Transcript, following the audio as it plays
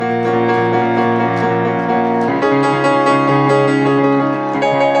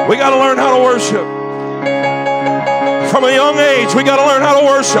got to learn how to worship. From a young age, we got to learn how to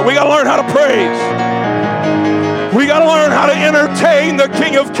worship. We got to learn how to praise. We got to learn how to entertain the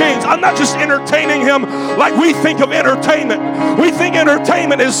King of Kings. I'm not just entertaining him like we think of entertainment. We think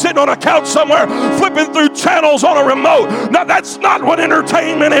entertainment is sitting on a couch somewhere, flipping through channels on a remote. No, that's not what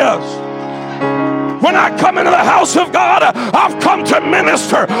entertainment is. When I come into the house of God, I've come to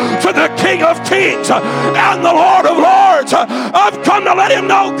minister to the King of Kings and the Lord of Lords. I've come to let him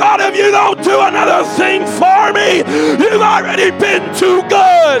know, God, if you don't do another thing for me, you've already been too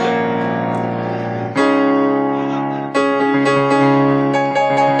good.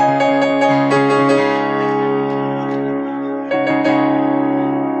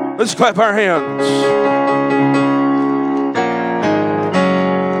 Let's clap our hands.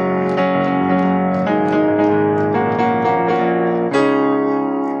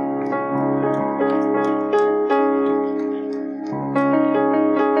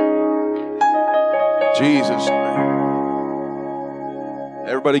 Jesus' name.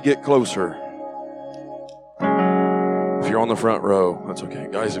 Everybody get closer. If you're on the front row, that's okay.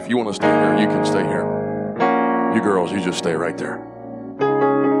 Guys, if you want to stay here, you can stay here. You girls, you just stay right there.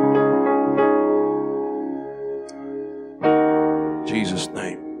 Jesus'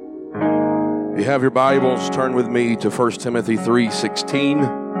 name. If you have your Bibles, turn with me to 1 Timothy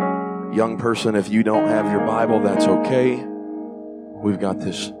 3:16. Young person, if you don't have your Bible, that's okay. We've got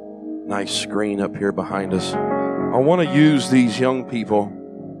this nice screen up here behind us. I want to use these young people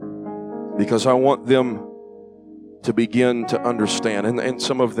because I want them to begin to understand, and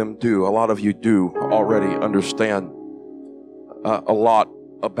some of them do. A lot of you do already understand a lot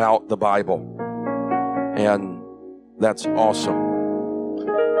about the Bible, and that's awesome.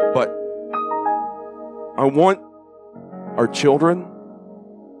 But I want our children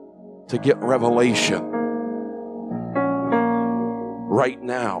to get revelation right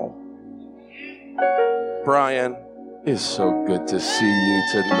now. Brian, it's so good to see you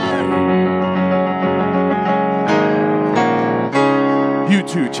tonight. You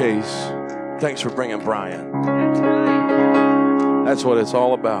too, Chase. Thanks for bringing Brian. That's what it's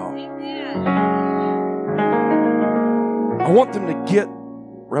all about. I want them to get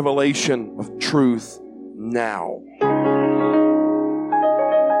revelation of truth now.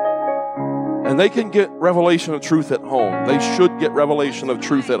 And they can get revelation of truth at home. They should get revelation of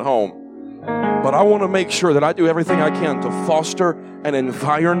truth at home. But I want to make sure that I do everything I can to foster an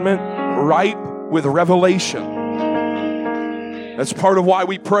environment ripe with revelation. That's part of why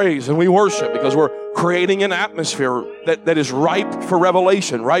we praise and we worship, because we're creating an atmosphere that is ripe for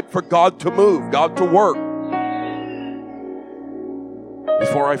revelation, ripe for God to move, God to work.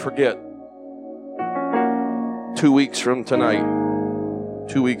 Before I forget, 2 weeks from tonight,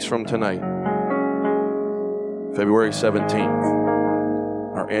 February 17th,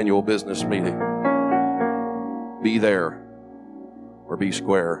 our annual business meeting. Be there or be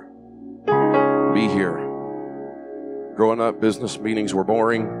square. Be here. Growing up, business meetings were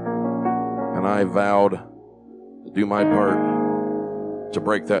boring, and I vowed to do my part to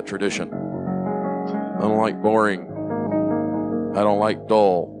break that tradition. I don't like boring. I don't like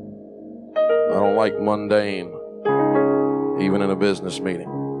dull. I don't like mundane, even in a business meeting.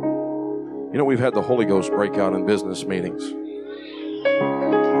 You know, we've had the Holy Ghost break out in business meetings.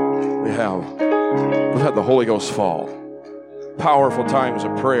 We have. We've had the Holy Ghost fall. Powerful times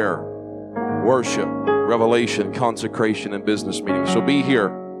of prayer, worship, revelation, consecration, and business meetings. So be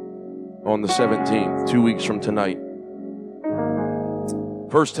here on the 17th, 2 weeks from tonight.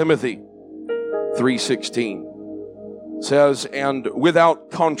 1 Timothy 3:16 says, "And without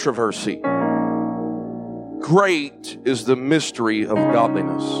controversy, great is the mystery of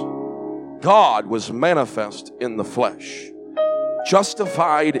godliness. God was manifest in the flesh,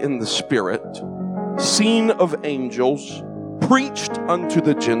 justified in the spirit, seen of angels, preached unto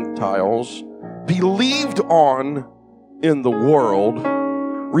the Gentiles, believed on in the world,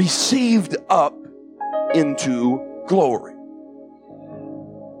 received up into glory."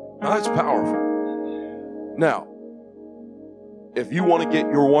 Now that's powerful. Now, if you want to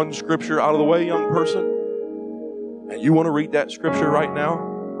get your one scripture out of the way, young person, and you want to read that scripture right now,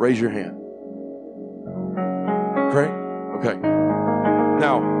 raise your hand. Okay? Okay.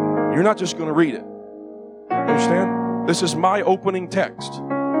 Now, you're not just going to read it. Understand? This is my opening text.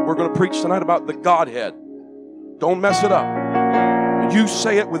 We're going to preach tonight about the Godhead. Don't mess it up. You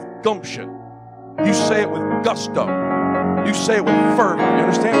say it with gumption. You say it with gusto. You say it with fervor. You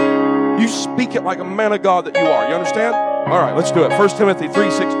understand? You speak it like a man of God that you are. You understand? All right, let's do it. 1 Timothy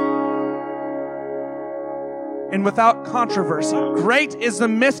 3:6. And without controversy, great is the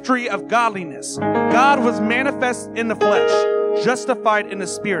mystery of godliness. God was manifest in the flesh, justified in the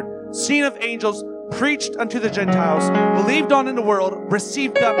Spirit, seen of angels, preached unto the Gentiles, believed on in the world,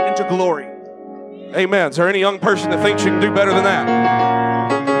 received up into glory. Amen. Is there any young person that thinks you can do better than that?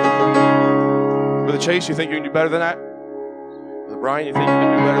 Brother Chase, you think you can do better than that? Brother Brian, you think you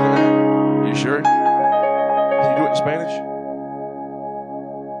can do better than that? You sure? Can you do it in Spanish?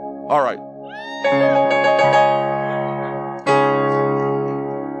 All right.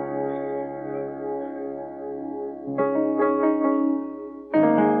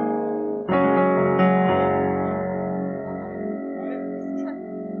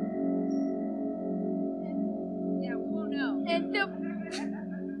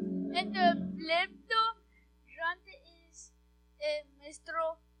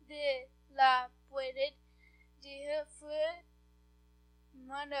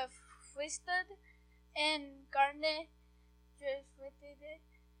 Manifested en carne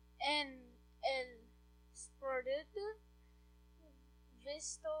en el Espíritu,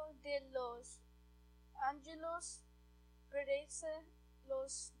 visto de los ángeles, predice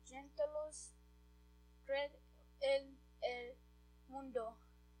los gentiles, cred en el mundo,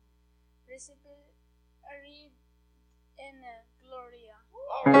 recibir en gloria.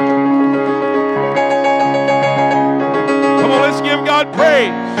 Come on, let's give God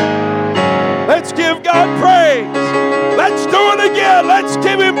praise. Let's give God praise. Let's do it again. Let's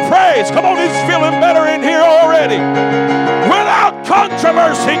give Him praise. Come on, He's feeling better in here already. Without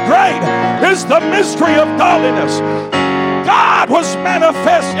controversy, great is the mystery of godliness. God was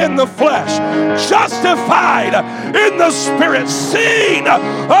manifest in the flesh, justified in the Spirit, seen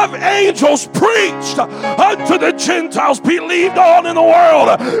of angels, preached unto the Gentiles, believed on in the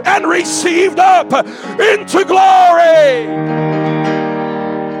world, and received up into glory.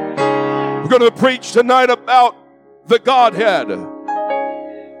 We're going to preach tonight about the Godhead.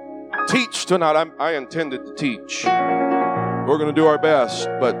 Teach tonight. I intended to teach. We're going to do our best,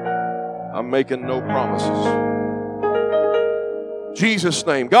 but I'm making no promises. Jesus'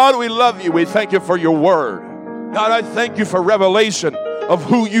 name. God, we love you. We thank you for your word. God, I thank you for revelation of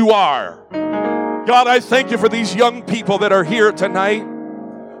who you are. God, I thank you for these young people that are here tonight.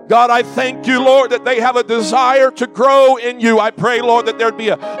 God, I thank you, Lord, that they have a desire to grow in you. I pray, Lord, that there'd be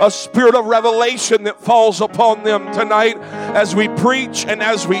a spirit of revelation that falls upon them tonight as we preach and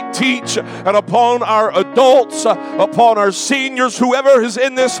as we teach, and upon our adults, upon our seniors, whoever is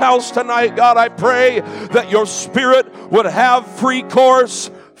in this house tonight. God, I pray that your spirit would have free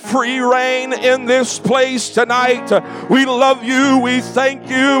course, free reign in this place tonight. We love you. We thank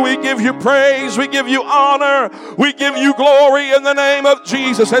you. We give you praise. We give you honor. We give you glory in the name of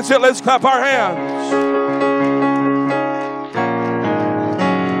Jesus. That's it. Let's clap our hands.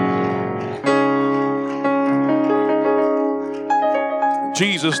 In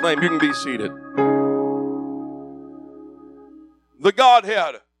Jesus' name, you can be seated. The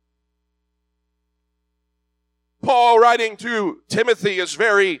Godhead. Paul, writing to Timothy, is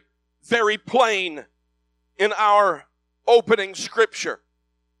very, very plain in our opening scripture.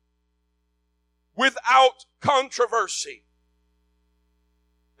 Without controversy.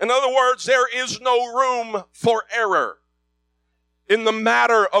 In other words, there is no room for error in the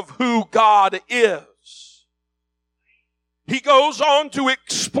matter of who God is. He goes on to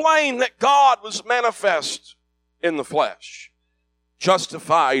explain that God was manifest in the flesh,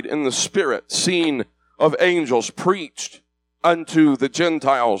 justified in the Spirit, seen of angels, preached unto the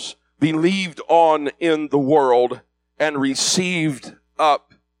Gentiles, believed on in the world, and received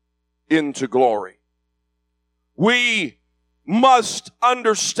up into glory. We must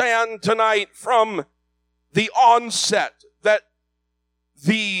understand tonight from the onset that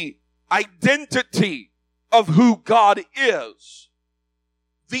the identity of who God is,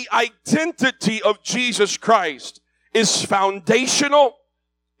 the identity of Jesus Christ, is foundational.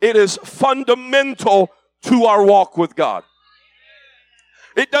 It is fundamental to our walk with God.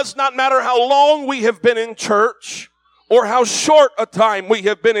 It does not matter how long we have been in church or how short a time we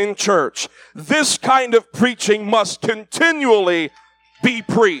have been in church. This kind of preaching must continually be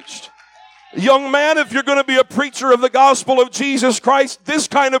preached. Young man, if you're going to be a preacher of the gospel of Jesus Christ, this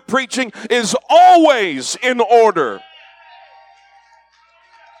kind of preaching is always in order.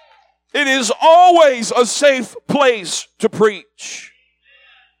 It is always a safe place to preach.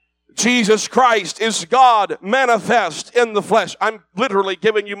 Jesus Christ is God manifest in the flesh. I'm literally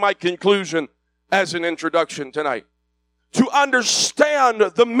giving you my conclusion as an introduction tonight. To understand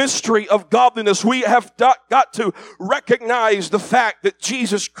the mystery of godliness, we have got to recognize the fact that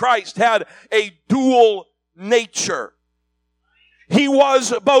Jesus Christ had a dual nature. He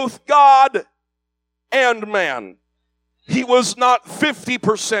was both God and man. He was not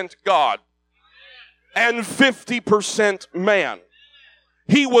 50% God. and 50% man.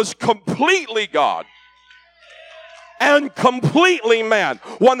 He was completely God and completely man.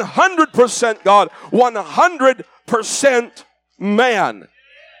 100% God, 100% man.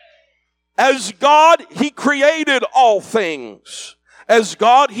 As God, He created all things. As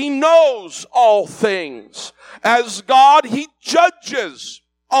God, He knows all things. As God, He judges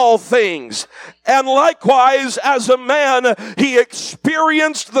all things. And likewise, as a man, He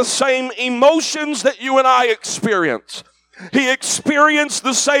experienced the same emotions that you and I experience. He experienced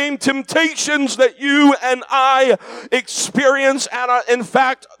the same temptations that you and I experience, and in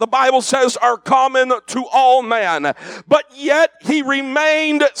fact, the Bible says are common to all man. But yet, He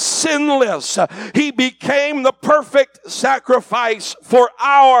remained sinless. He became the perfect sacrifice for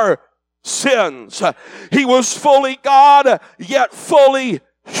our sins. He was fully God, yet fully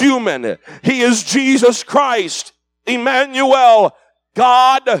human. He is Jesus Christ, Emmanuel,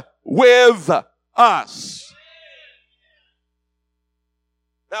 God with us.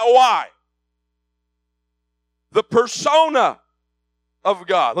 Now why? The persona of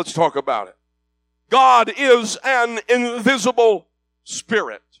God. Let's talk about it. God is an invisible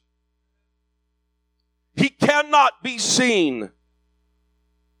spirit. He cannot be seen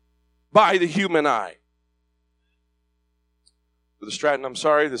by the human eye. Brother Stratton, I'm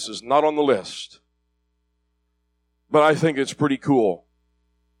sorry, this is not on the list. But I think it's pretty cool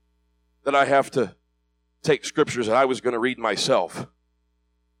that I have to take scriptures that I was going to read myself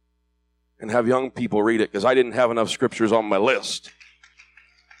and have young people read it because I didn't have enough scriptures on my list.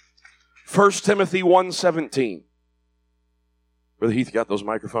 1 Timothy 1:17. Brother Heath, you got those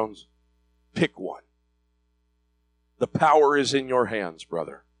microphones? Pick one. The power is in your hands,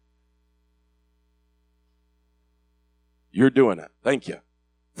 brother. You're doing it. Thank you.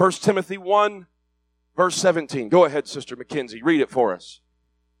 1 Timothy 1, verse 17. Go ahead, Sister Mackenzie. Read it for us.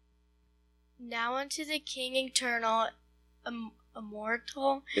 Now unto the King eternal,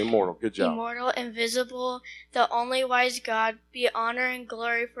 immortal, good job. Immortal, invisible, the only wise God, be honor and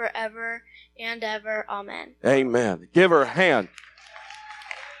glory forever and ever. Amen. Amen. Give her a hand.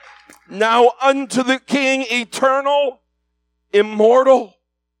 Now unto the King eternal, immortal,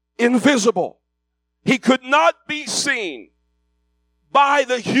 invisible. He could not be seen by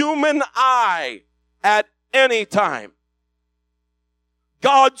the human eye at any time.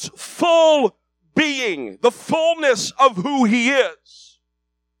 God's full being, the fullness of who He is,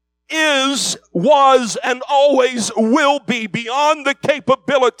 was, and always will be beyond the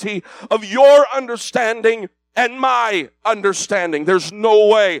capability of your understanding and my understanding. There's no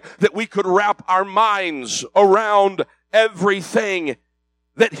way that we could wrap our minds around everything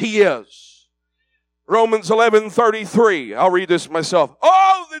that He is. Romans 11:33. I'll read this myself.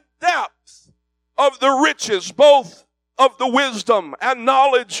 Oh, the depth of the riches, both of the wisdom and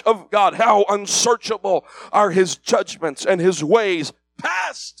knowledge of God. How unsearchable are His judgments and His ways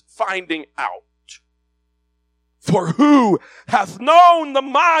past finding out. For who hath known the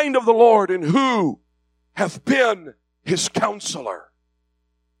mind of the Lord, and who hath been His counselor?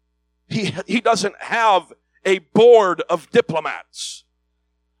 He doesn't have a board of diplomats.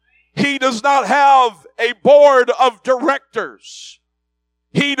 He does not have a board of directors.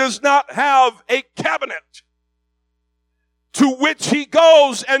 He does not have a cabinet to which He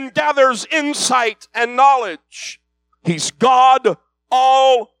goes and gathers insight and knowledge. He's God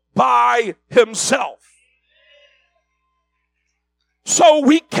all by Himself. So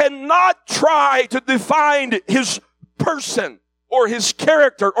we cannot try to define His person or His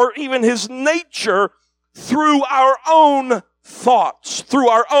character or even His nature through our own thoughts, through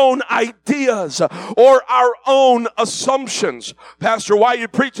our own ideas or our own assumptions. Pastor, why are you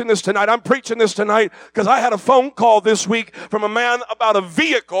preaching this tonight? I'm preaching this tonight because I had a phone call this week from a man about a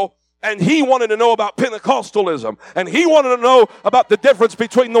vehicle, and he wanted to know about Pentecostalism, and he wanted to know about the difference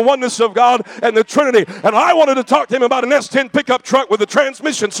between the oneness of God and the Trinity, and I wanted to talk to him about an S10 pickup truck with the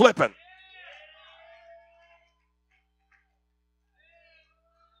transmission slipping.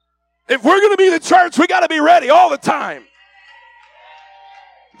 If we're going to be the church, we got to be ready all the time.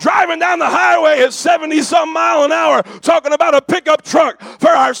 Driving down the highway at 70-some mile an hour, talking about a pickup truck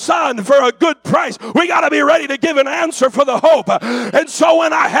for our son for a good price. We got to be ready to give an answer for the hope. And so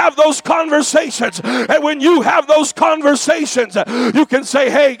when I have those conversations, and when you have those conversations, you can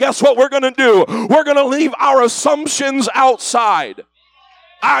say, hey, guess what we're going to do? We're going to leave our assumptions outside.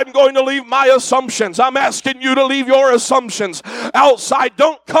 I'm going to leave my assumptions. I'm asking you to leave your assumptions outside.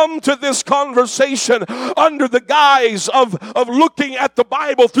 Don't come to this conversation under the guise of looking at the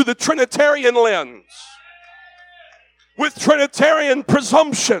Bible through the Trinitarian lens, with Trinitarian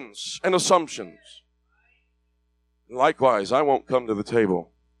presumptions and assumptions. Likewise, I won't come to the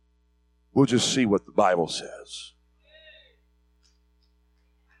table We'll just see what the Bible says.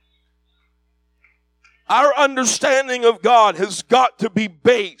 Our understanding of God has got to be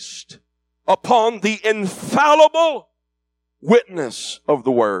based upon the infallible witness of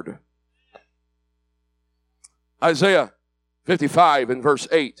the Word. Isaiah 55 and verse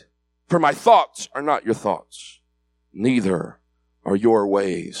 8. For my thoughts are not your thoughts, neither are your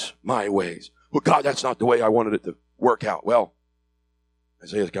ways my ways. Well, God, that's not the way I wanted it to work out. Well,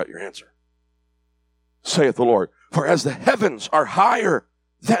 Isaiah's got your answer. Saith the Lord, for as the heavens are higher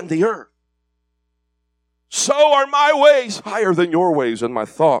than the earth, so are my ways higher than your ways, and my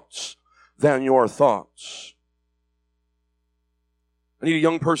thoughts than your thoughts. I need a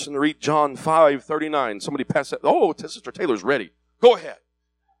young person to read John 5:39. Somebody pass that. Oh, Sister Taylor's ready. Go ahead.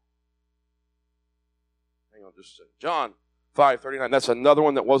 Hang on just a second. John 5:39. That's another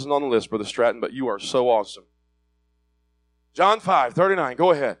one that wasn't on the list, Brother Stratton, but you are so awesome. John 5:39.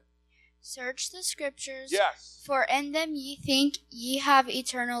 Go ahead. Search the scriptures, Yes. for in them ye think ye have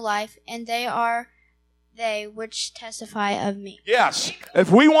eternal life, and they are they which testify of me. Yes.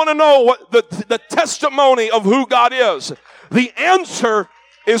 If we want to know what the testimony of who God is, the answer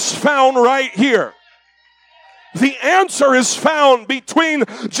is found right here. The answer is found between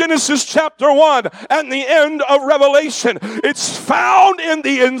Genesis chapter 1 and the end of Revelation. It's found in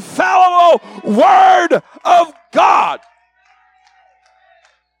the infallible Word of God.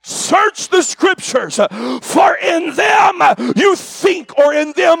 Search the scriptures, for in them you think, or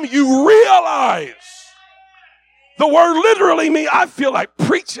in them you realize. The word literally means, I feel like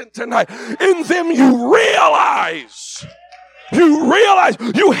preaching tonight. In them you realize. You realize.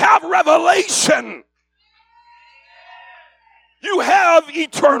 You have revelation. You have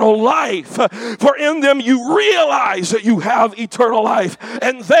eternal life. For in them you realize that you have eternal life.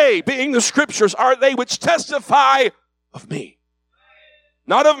 And they, being the scriptures, are they which testify of me.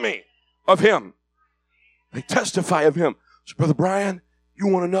 Not of me, of him. They testify of him. So, Brother Brian, you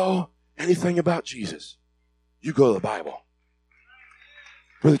want to know anything about Jesus? You go to the Bible.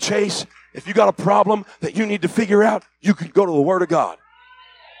 Brother Chase, if you got a problem that you need to figure out, you can go to the Word of God.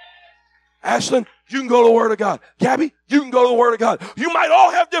 Ashlyn, you can go to the Word of God. Gabby, you can go to the Word of God. You might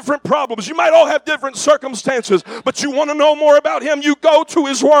all have different problems. You might all have different circumstances, but you want to know more about him, you go to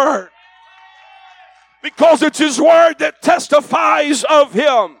his Word. Because it's his Word that testifies of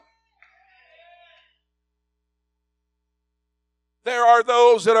him. There are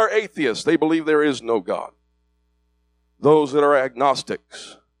those that are atheists. They believe there is no God. Those that are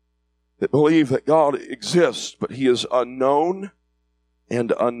agnostics, that believe that God exists, but he is unknown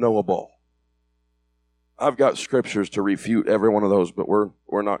and unknowable. I've got scriptures to refute every one of those, but we're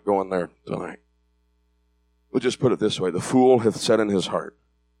not going there tonight. We'll just put it this way. The fool hath said in his heart,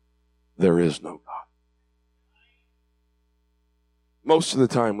 there is no God. Most of the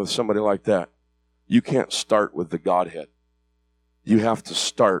time with somebody like that, you can't start with the Godhead. You have to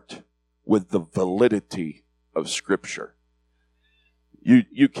start with the validity of Scripture.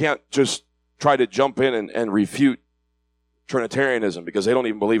 You can't just try to jump in and refute Trinitarianism because they don't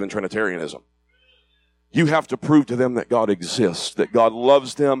even believe in Trinitarianism. You have to prove to them that God exists, that God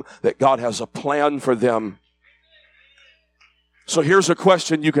loves them, that God has a plan for them. So here's a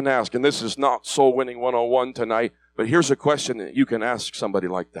question you can ask, and this is not Soul Winning 101 tonight, but here's a question that you can ask somebody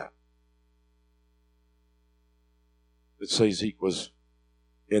like that. Let's say Zeke was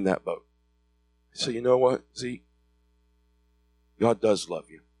in that boat. So you know what, Zeke? God does love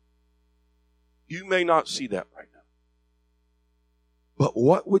you. You may not see that right now. But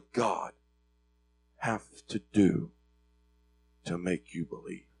what would God have to do to make you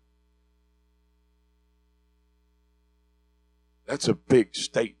believe? That's a big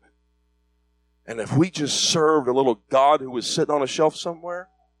statement. And if we just served a little God who was sitting on a shelf somewhere,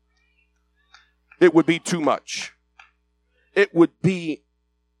 it would be too much. It would be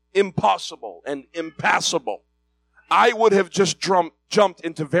impossible and impassable. I would have just jumped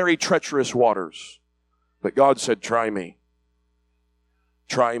into very treacherous waters. But God said, try me.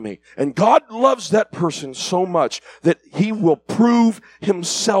 Try me. And God loves that person so much that he will prove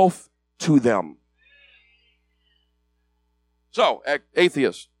himself to them. So,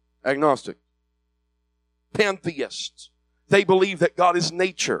 atheists, agnostic, pantheists, they believe that God is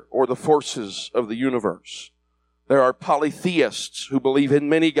nature or the forces of the universe. There are polytheists who believe in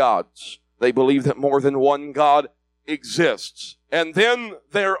many gods. They believe that more than one God exists. And then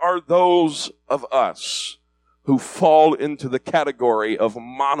there are those of us who fall into the category of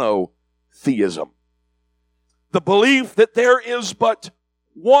monotheism. The belief that there is but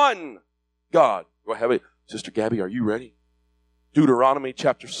one God. Go ahead. Sister Gabby, are you ready? Deuteronomy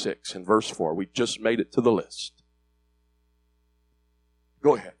chapter 6 and verse 4. We just made it to the list.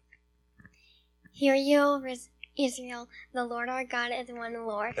 Go ahead. Hear you, Israel, the Lord our God is one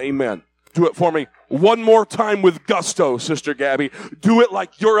Lord. Amen. Do it for me one more time with gusto, Sister Gabby. Do it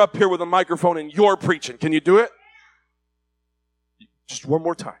like you're up here with a microphone and you're preaching. Can you do it? Just one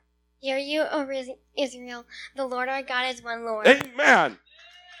more time. Hear you, O Israel, the Lord our God is one Lord. Amen.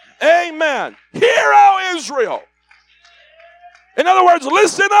 Amen. Hear, O Israel. In other words,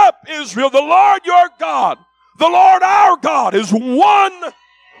 listen up, Israel. The Lord your God, the Lord our God is one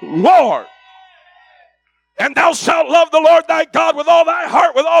Lord. And thou shalt love the Lord thy God with all thy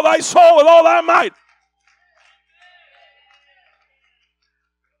heart, with all thy soul, with all thy might.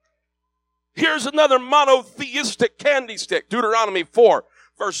 Here's another monotheistic candy stick. Deuteronomy 4,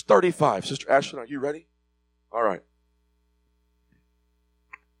 verse 35. Sister Ashlyn, are you ready? All right.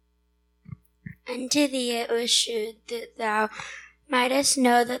 Unto thee it was shewed that thou mightest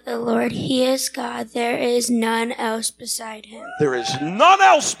know that the Lord, He is God. There is none else beside Him. There is none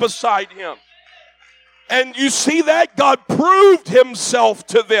else beside Him. And you see that? God proved Himself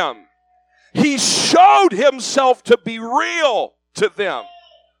to them. He showed Himself to be real to them.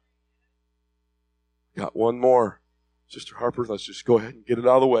 Got one more. Sister Harper, let's just go ahead and get it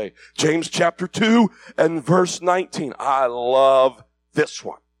out of the way. James chapter 2 and verse 19. I love this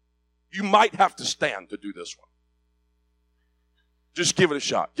one. You might have to stand to do this one. Just give it a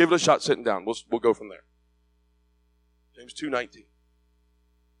shot. Give it a shot sitting down. We'll go from there. James 2:19.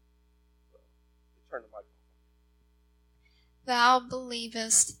 Turn the mic. Thou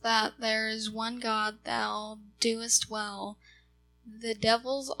believest that there is one God, thou doest well. The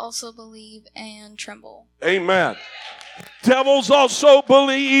devils also believe and tremble. Amen. Devils also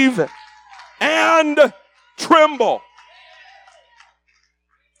believe and tremble.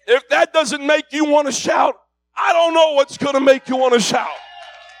 If that doesn't make you want to shout, I don't know what's going to make you want to shout.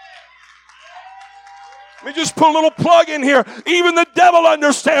 Let me just put a little plug in here. Even the devil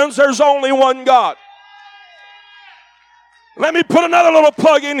understands there's only one God. Let me put another little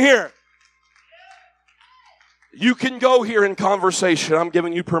plug in here. You can go here in conversation. I'm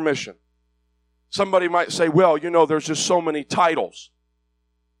giving you permission. Somebody might say, well, you know, there's just so many titles.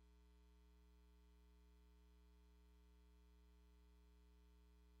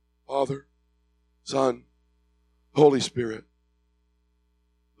 Father, Son, Holy Spirit.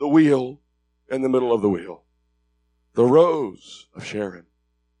 The wheel in the middle of the wheel. The rose of Sharon.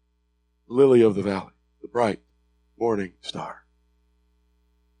 Lily of the valley. The bright morning star.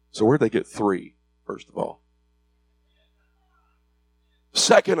 So where'd they get three, first of all?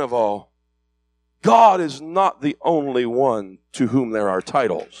 Second of all, God is not the only one to whom there are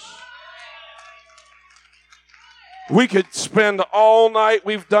titles. We could spend all night,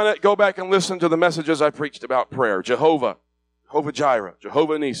 we've done it, go back and listen to the messages I preached about prayer. Jehovah, Jehovah Jireh,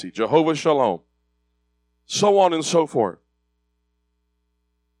 Jehovah Nisi, Jehovah Shalom, so on and so forth.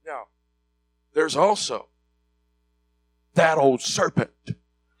 Now, there's also that old serpent.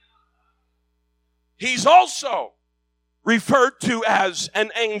 He's also referred to as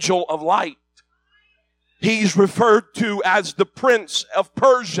an angel of light. He's referred to as the prince of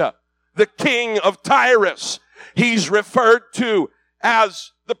Persia, the king of Tyrus. He's referred to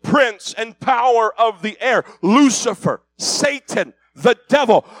as the prince and power of the air, Lucifer, Satan, the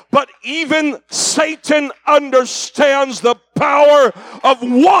devil. But even Satan understands the power of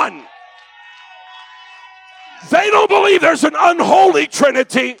one. They don't believe there's an unholy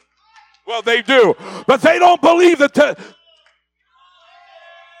trinity. Well, they do. But they don't believe that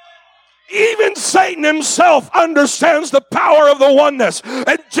even Satan himself understands the power of the oneness.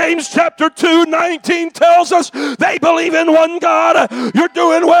 And James chapter 2:19 tells us they believe in one God. You're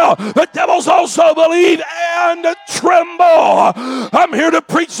doing well. The devils also believe and tremble. I'm here to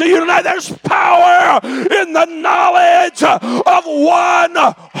preach to you tonight. There's power in the knowledge of one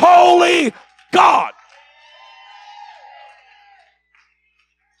holy God.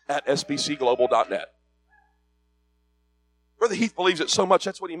 At sbcglobal.net. Brother Heath believes it so much,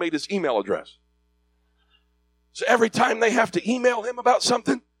 that's what he made his email address. So every time they have to email him about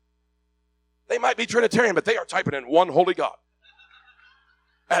something, they might be Trinitarian, but they are typing in one holy God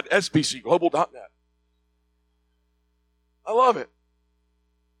at sbcglobal.net. I love it.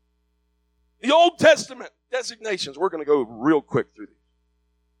 The Old Testament designations, we're going to go real quick through these.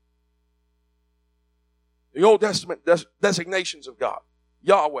 The Old Testament designations of God.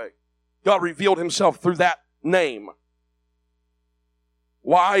 Yahweh. God revealed himself through that name.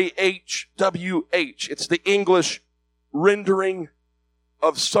 YHWH. It's the English rendering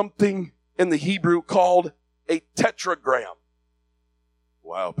of something in the Hebrew called a tetragram.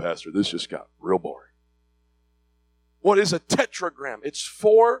 Wow, Pastor, this just got real boring. What is a tetragram? It's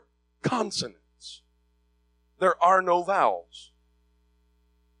 4 consonants. There are no vowels.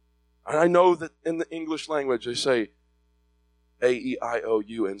 And I know that in the English language they say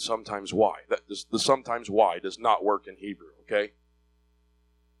A-E-I-O-U and sometimes Y. The sometimes Y does not work in Hebrew, okay?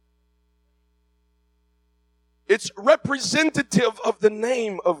 It's representative of the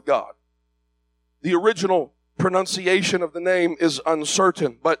name of God. The original pronunciation of the name is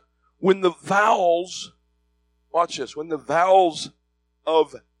uncertain, but when the vowels, watch this, when the vowels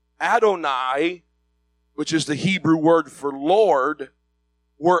of Adonai, which is the Hebrew word for Lord,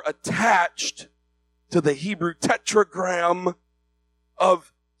 were attached to the Hebrew tetragram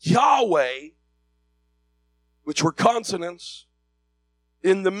of Yahweh, which were consonants,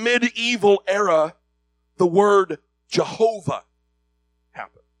 in the medieval era, the word Jehovah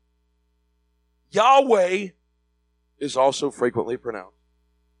happened. Yahweh is also frequently pronounced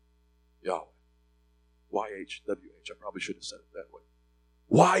Yahweh. Y-H-W-H. I probably should have said it that way.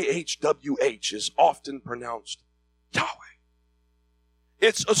 Y-H-W-H is often pronounced Yahweh.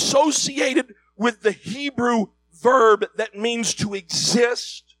 It's associated with the Hebrew verb that means to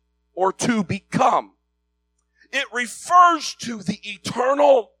exist or to become. It refers to the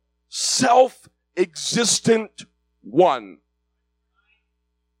eternal, self-existent one.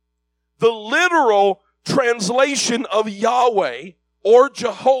 The literal translation of Yahweh or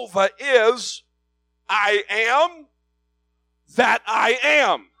Jehovah is, I am that I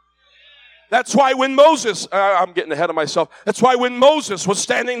am. That's why when Moses, I'm getting ahead of myself. That's why when Moses was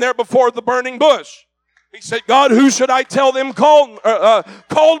standing there before the burning bush, he said, God, who should I tell them called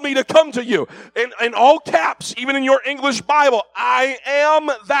me to come to you? In all caps, even in your English Bible, I am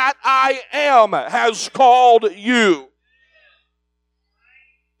that I am has called you.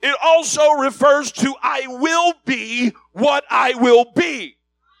 It also refers to I will be what I will be.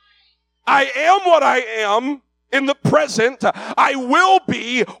 I am what I am in the present. I will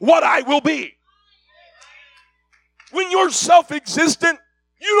be what I will be. When you're self-existent,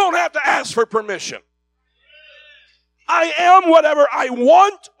 you don't have to ask for permission. I am whatever I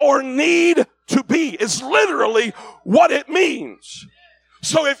want or need to be is literally what it means.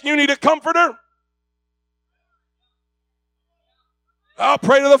 So if you need a comforter, I'll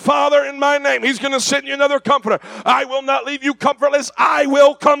pray to the Father in my name. He's going to send you another comforter. I will not leave you comfortless. I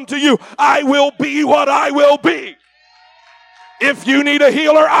will come to you. I will be what I will be. If you need a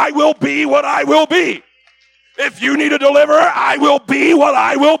healer, I will be what I will be. If you need a deliverer, I will be what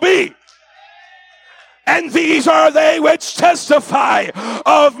I will be. And these are they which testify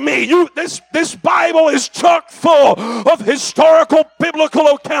of me. This Bible is chock full of historical biblical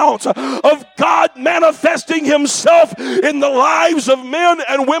accounts of God manifesting himself in the lives of men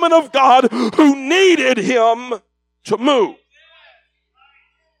and women of God who needed him to move.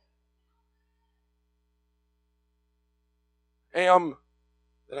 Am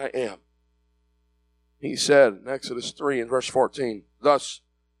that I am. He said in Exodus 3 and verse 14, thus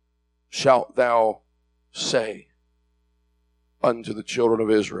shalt thou say unto the children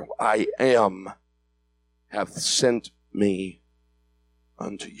of Israel, I am hath sent me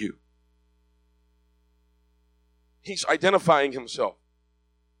unto you. He's identifying himself.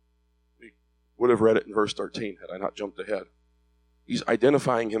 We would have read it in verse 13 had I not jumped ahead. He's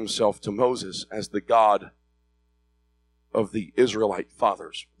identifying himself to Moses as the God of the Israelite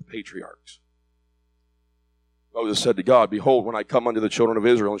fathers, the patriarchs. Moses said to God, behold, when I come unto the children of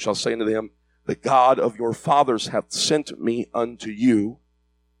Israel and shall say unto them, the God of your fathers hath sent me unto you,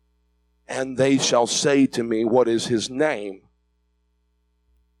 and they shall say to me, what is his name?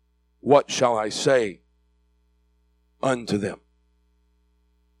 What shall I say unto them?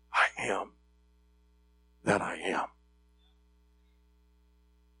 I am that I am.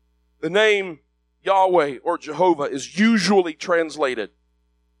 The name Yahweh or Jehovah is usually translated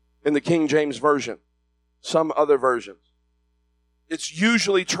in the King James Version, some other versions. It's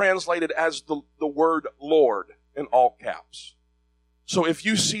usually translated as the word Lord in all caps. So if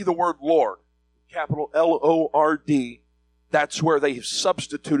you see the word Lord, capital L-O-R-D, that's where they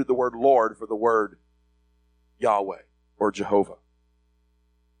substituted the word Lord for the word Yahweh or Jehovah.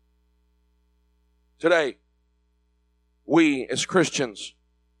 Today, we as Christians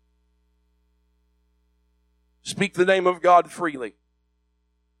speak the name of God freely.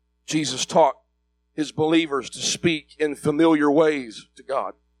 Jesus taught his believers to speak in familiar ways to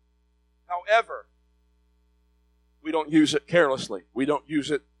God. However, we don't use it carelessly. We don't use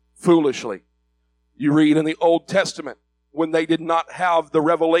it foolishly. You read in the Old Testament when they did not have the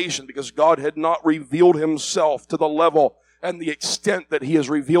revelation because God had not revealed himself to the level and the extent that he has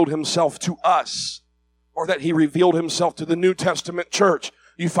revealed himself to us, or that he revealed himself to the New Testament church.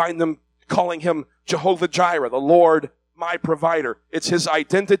 You find them calling him Jehovah Jireh, the Lord my provider. It's his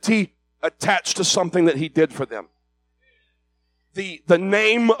identity attached to something that he did for them. the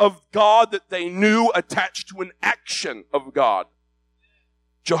name of God that they knew attached to an action of God.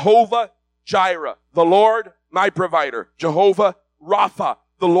 Jehovah Jireh, the Lord my provider. Jehovah Rapha,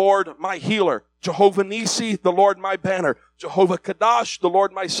 the Lord my healer. Jehovah Nisi, the Lord my banner. Jehovah Kadash, the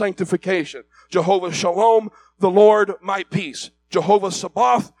Lord my sanctification. Jehovah Shalom, the Lord my peace. Jehovah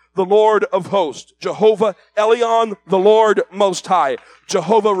Sabaoth, the Lord of hosts. Jehovah Elion, the Lord most high.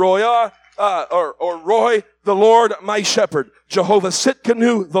 Jehovah Roy, the Lord my shepherd. Jehovah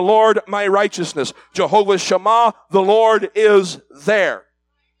Sitkanu, the Lord my righteousness. Jehovah Shammah, the Lord is there.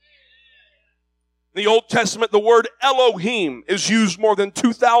 In the Old Testament, the word Elohim is used more than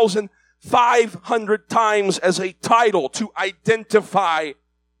 2,500 times as a title to identify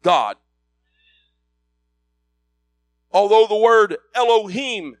God. Although the word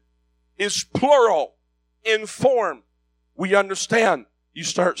Elohim is plural in form, we understand. You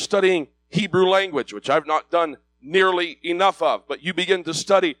start studying Hebrew language, which I've not done nearly enough of, but you begin to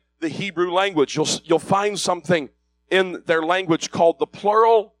study the Hebrew language, you'll find something in their language called the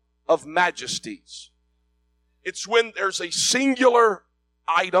plural of majesties. It's when there's a singular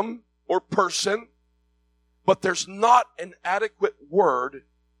item or person, but there's not an adequate word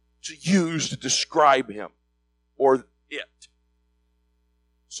to use to describe him or it.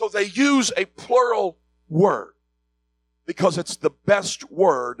 So they use a plural word because it's the best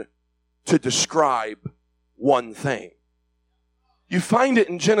word to describe one thing. You find it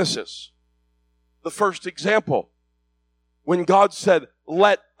in Genesis, the first example, when God said,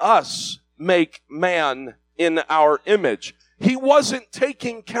 "Let us make man in our image." He wasn't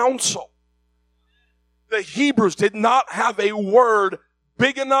taking counsel. The Hebrews did not have a word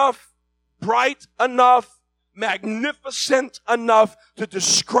big enough, bright enough, magnificent enough to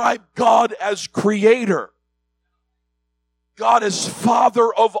describe God as creator. God is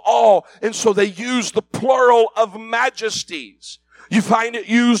Father of all, and so they use the plural of majesties. You find it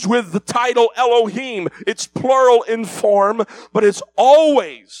used with the title Elohim. It's plural in form, but it's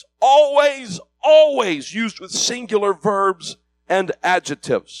always used with singular verbs and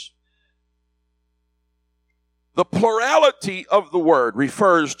adjectives. The plurality of the word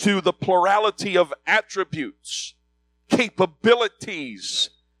refers to the plurality of attributes,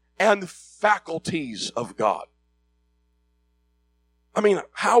 capabilities, and faculties of God. I mean,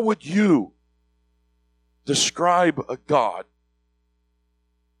 how would you describe a God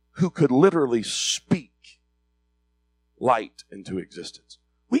who could literally speak light into existence?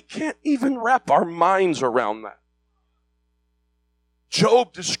 We can't even wrap our minds around that.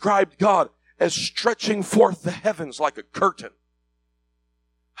 Job described God as stretching forth the heavens like a curtain.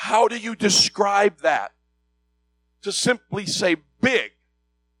 How do you describe that? To simply say big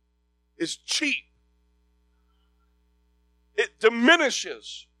is cheap. It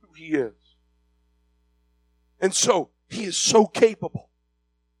diminishes who he is. And so he is so capable.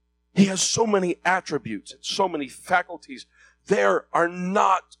 He has so many attributes and so many faculties. There are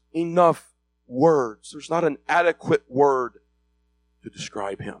not enough words. There's not an adequate word to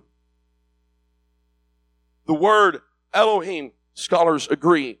describe him. The word Elohim, scholars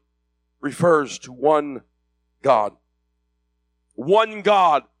agree, refers to one God. One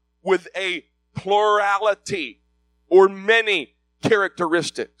God with a plurality or many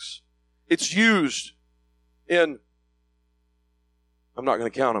characteristics. It's used in, I'm not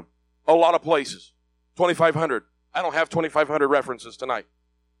going to count them, a lot of places. 2,500. I don't have 2,500 references tonight.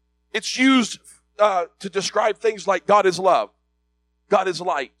 It's used to describe things like God is love, God is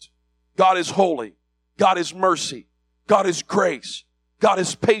light, God is holy, God is mercy, God is grace, God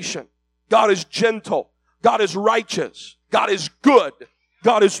is patient, God is gentle, God is righteous, God is good,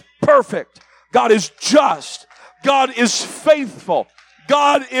 God is perfect, God is just, God is faithful,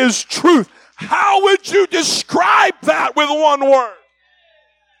 God is truth. How would you describe that with one word?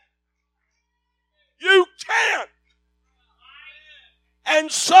 You can't.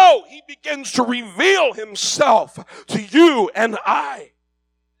 And so he begins to reveal himself to you and I.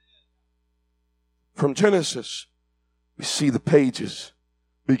 From Genesis, we see the pages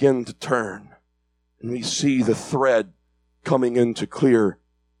begin to turn, and we see the thread coming into clear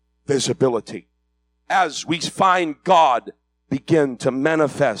visibility as we find God begin to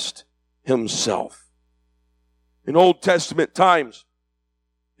manifest himself. In Old Testament times,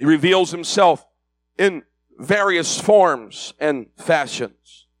 he reveals himself in various forms and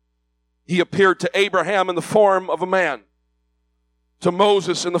fashions. He appeared to Abraham in the form of a man, to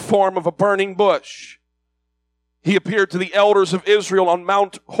Moses in the form of a burning bush. He appeared to the elders of Israel on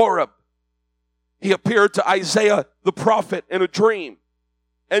Mount Horeb. He appeared to Isaiah the prophet in a dream.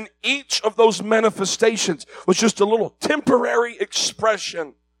 And each of those manifestations was just a little temporary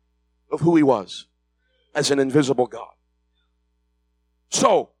expression of who he was as an invisible God.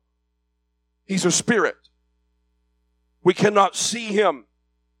 So, he's a spirit. We cannot see him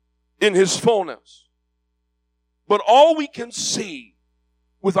in his fullness. But all we can see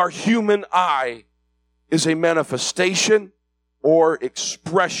with our human eye is a manifestation or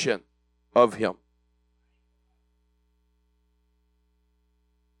expression of him.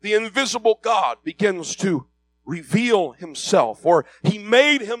 The invisible God begins to reveal himself, or he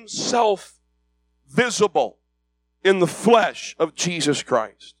made himself visible in the flesh of Jesus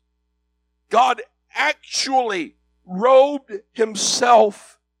Christ. God actually robed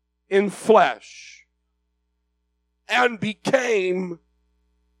himself in flesh and became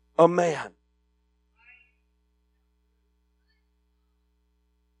a man.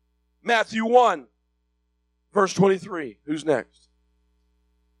 Matthew 1, verse 23. Who's next?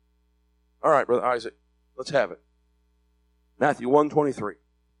 All right, Brother Isaac, let's have it. Matthew 1:23.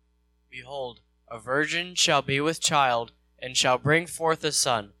 Behold, a virgin shall be with child, and shall bring forth a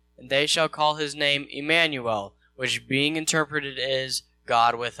son, and they shall call his name Emmanuel, which being interpreted is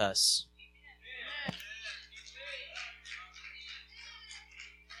God with us.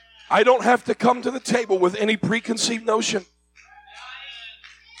 I don't have to come to the table with any preconceived notion.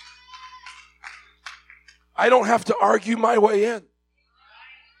 I don't have to argue my way in.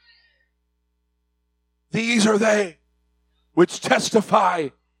 These are they which testify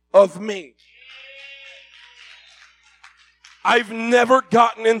of me. I've never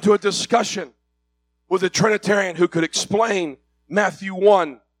gotten into a discussion with a Trinitarian who could explain Matthew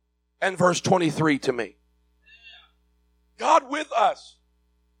 1 and verse 23 to me. God with us.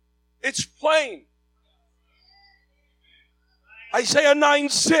 It's plain. Isaiah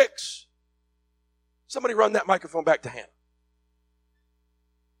 9:6. Somebody run that microphone back to Hannah.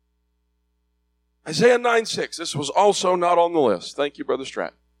 Isaiah 9:6. This was also not on the list. Thank you, Brother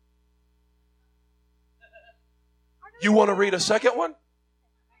Stratton. You want to read a second one?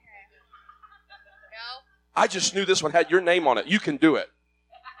 I just knew this one had your name on it. You can do it.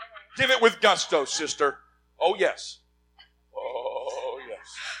 Give it with gusto, sister. Oh, yes. Oh, yes.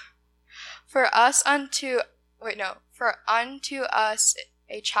 For unto us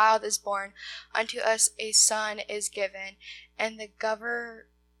a child is born, unto us a son is given, and the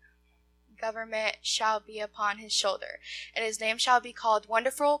government shall be upon his shoulder. And his name shall be called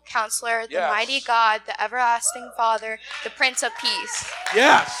Wonderful Counselor, the Mighty God, the Everlasting Father, the Prince of Peace.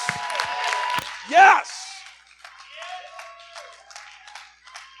 Yes. Yes.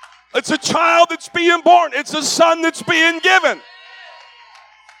 It's a child that's being born. It's a son that's being given.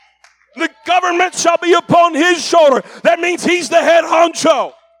 The government shall be upon his shoulder. That means he's the head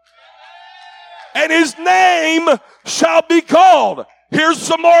honcho. And his name shall be called. Here's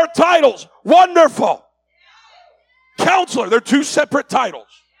some more titles. Wonderful Counselor. They're two separate titles.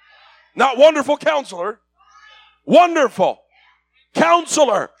 Not Wonderful Counselor. Wonderful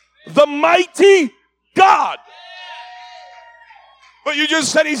Counselor. The Mighty God. But you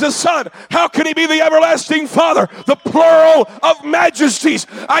just said he's a son. How can he be the everlasting Father? The plural of majesties.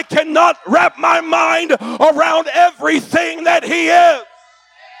 I cannot wrap my mind around everything that he is.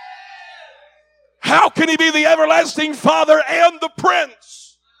 How can he be the everlasting Father and the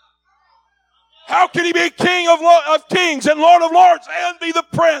Prince? How can he be King of kings and Lord of lords and be the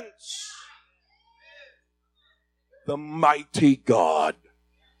Prince? The mighty God.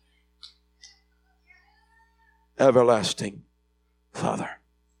 Everlasting Father.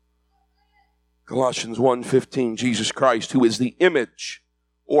 Colossians 1:15, Jesus Christ, who is the image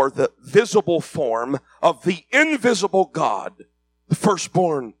or the visible form of the invisible God, the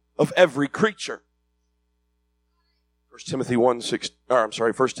firstborn of every creature. 1 Timothy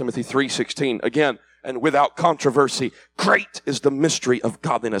 3:16, again, and without controversy, great is the mystery of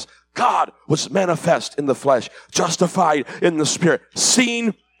godliness. God was manifest in the flesh, justified in the Spirit,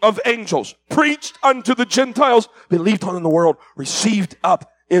 seen of angels, preached unto the Gentiles, believed on in the world, received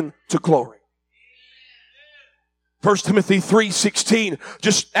up into glory. 1 Timothy 3:16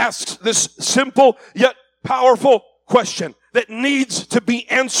 just asks this simple yet powerful question that needs to be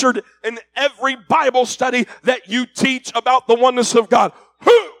answered in every Bible study that you teach about the oneness of God.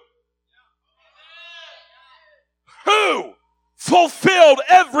 Who fulfilled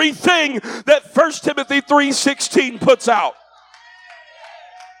everything that 1 Timothy 3:16 puts out?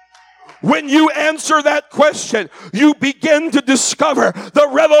 When you answer that question, you begin to discover the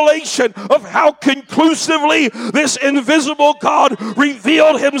revelation of how conclusively this invisible God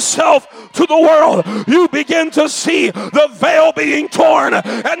revealed himself to the world. You begin to see the veil being torn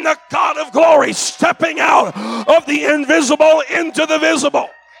and the God of glory stepping out of the invisible into the visible.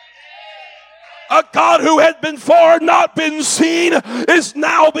 A God who had before not been seen is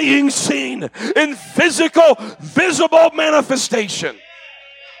now being seen in physical, visible manifestation.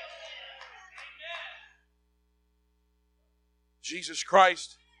 Jesus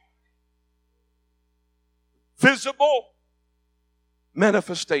Christ. Visible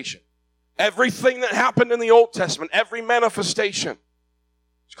manifestation. Everything that happened in the Old Testament, every manifestation,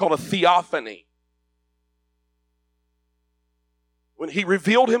 it's called a theophany. When he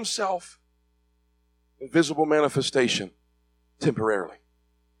revealed himself in visible manifestation temporarily.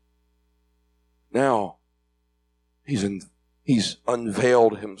 Now, he's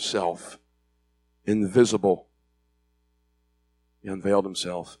unveiled himself in visible. He unveiled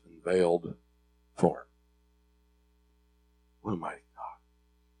himself in veiled form. What a mighty God.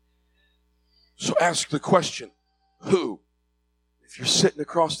 So ask the question, who? If you're sitting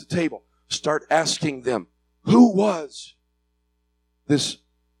across the table, start asking them, who was this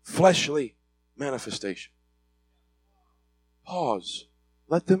fleshly manifestation? Pause.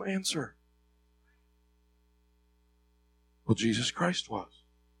 Let them answer. Well, Jesus Christ was.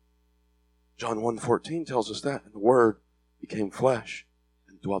 John 1:14 tells us that. And the Word became flesh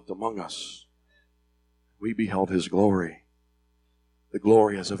and dwelt among us. We beheld His glory. The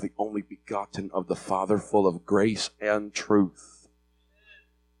glory as of the only begotten of the Father, full of grace and truth.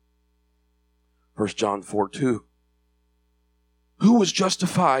 1 John 4:2. Who was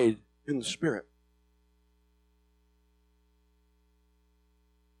justified in the Spirit?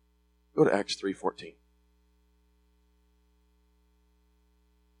 Go to Acts 3:14.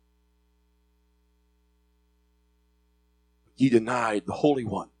 Ye denied the Holy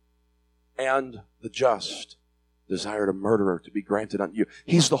One and the just, desired a murderer to be granted unto you.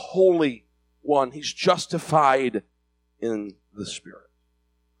 He's the Holy One. He's justified in the Spirit.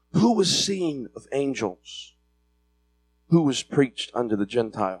 Who was seen of angels? Who was preached unto the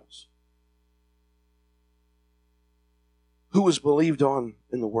Gentiles? Who was believed on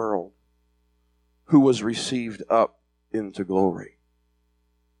in the world? Who was received up into glory?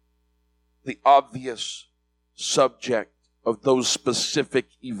 The obvious subject of those specific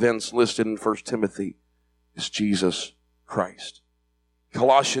events listed in 1 Timothy is Jesus Christ.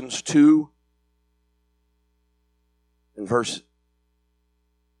 Colossians 2 and verse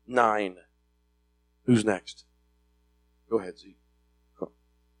 9. Who's next? Go ahead, Z.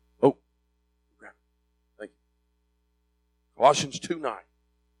 Oh, grab it. Thank you. Colossians 2:9.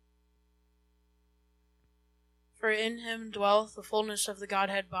 For in him dwelleth the fullness of the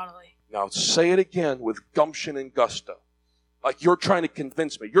Godhead bodily. Now say it again with gumption and gusto. Like you're trying to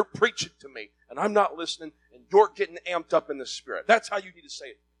convince me. You're preaching to me, and I'm not listening, and you're getting amped up in the Spirit. That's how you need to say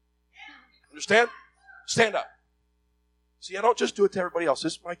it. Understand? Stand up. See, I don't just do it to everybody else.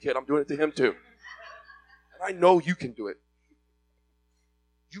 This is my kid. I'm doing it to him too. And I know you can do it.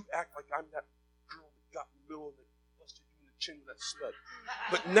 You act like I'm that girl that got in the middle of it, busted you in the chin with that sled.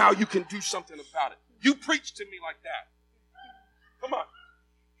 But now you can do something about it. You preach to me like that. Come on.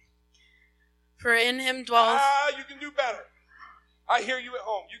 For in him dwelleth... you can do better. I hear you at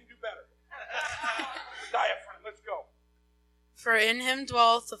home. You can do better. Diaphragm, let's go. For in him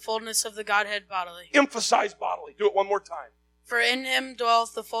dwelleth the fullness of the Godhead bodily. Emphasize bodily. Do it one more time. For in him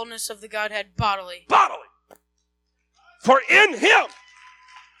dwelleth the fullness of the Godhead bodily. Bodily. For in him,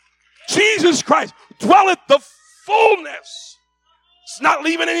 Jesus Christ, dwelleth the fullness. It's not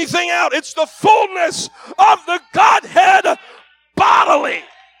leaving anything out. It's the fullness of the Godhead bodily.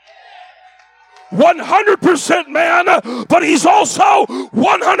 100% man, but he's also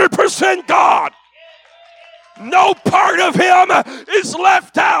 100% God. No part of him is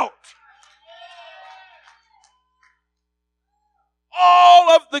left out.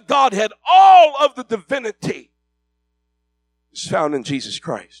 All of the Godhead, all of the divinity is found in Jesus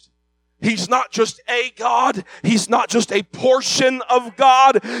Christ. He's not just a God. He's not just a portion of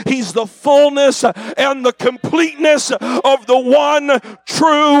God. He's the fullness and the completeness of the one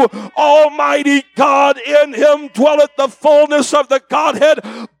true almighty God. In him dwelleth the fullness of the Godhead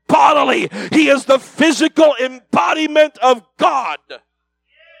bodily. He is the physical embodiment of God.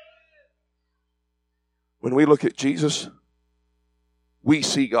 When we look at Jesus, we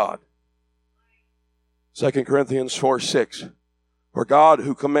see God. 2 Corinthians 4:6. For God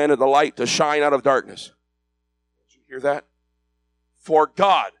who commanded the light to shine out of darkness. Did you hear that? For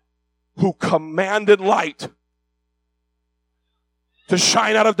God who commanded light to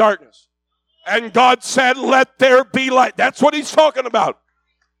shine out of darkness. And God said, let there be light. That's what he's talking about.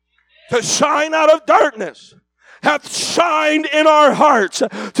 To shine out of darkness. Hath shined in our hearts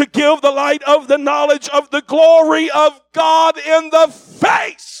to give the light of the knowledge of the glory of God in the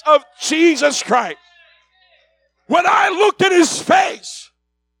face of Jesus Christ. When I looked at his face,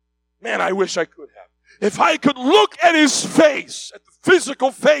 man, I wish I could have. If I could look at his face, at the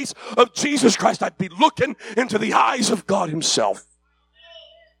physical face of Jesus Christ, I'd be looking into the eyes of God himself.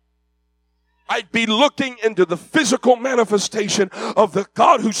 I'd be looking into the physical manifestation of the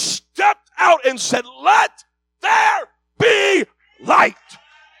God who stepped out and said, let there be light.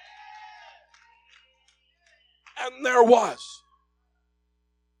 And there was.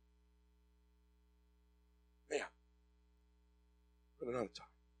 Man, running out of time.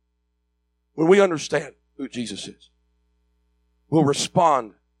 When we understand who Jesus is, we'll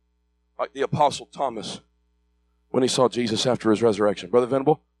respond like the Apostle Thomas when he saw Jesus after his resurrection. Brother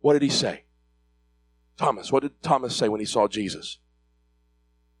Venable, what did he say? Thomas, what did Thomas say when he saw Jesus?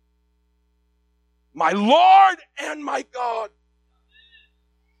 My Lord and my God.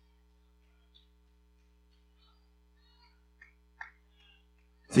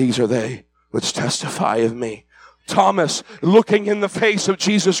 These are they which testify of me. Thomas, looking in the face of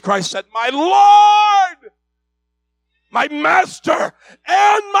Jesus Christ, said, my Lord, my Master,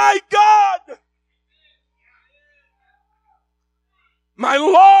 and my God. My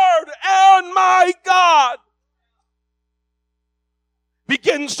Lord and my God.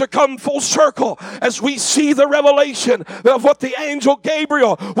 Begins to come full circle as we see the revelation of what the angel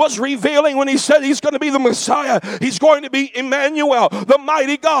Gabriel was revealing when he said he's going to be the Messiah. He's going to be Emmanuel, the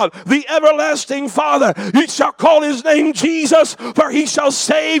mighty God, the everlasting Father. You shall call his name Jesus, for he shall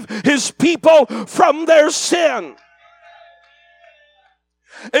save his people from their sin.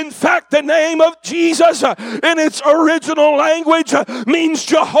 In fact, the name of Jesus in its original language means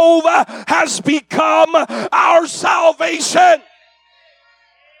Jehovah has become our salvation.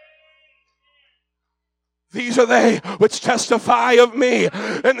 These are they which testify of me.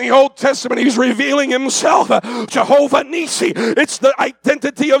 In the Old Testament, he's revealing himself, Jehovah Nisi. It's the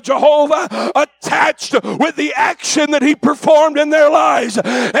identity of Jehovah attached with the action that he performed in their lives.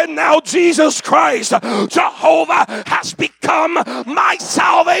 And now Jesus Christ, Jehovah, has become my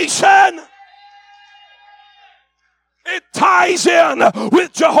salvation. It ties in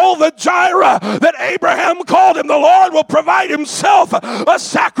with Jehovah Jireh that Abraham called him. The Lord will provide himself a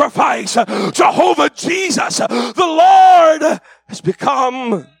sacrifice. Jehovah Jesus, the Lord, has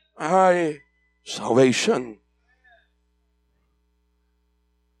become my salvation.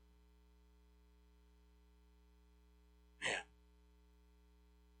 Man.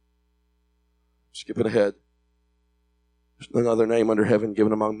 Skipping ahead. There's another name under heaven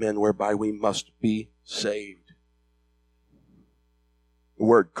given among men whereby we must be saved. The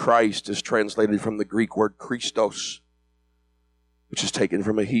word Christ is translated from the Greek word Christos, which is taken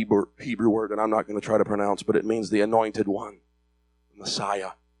from a Hebrew word, and I'm not going to try to pronounce, but it means the anointed one, the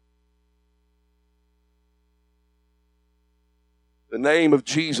Messiah. The name of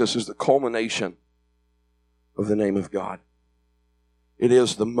Jesus is the culmination of the name of God. It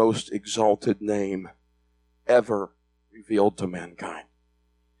is the most exalted name ever revealed to mankind.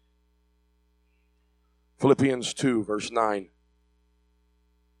 Philippians 2, verse 9.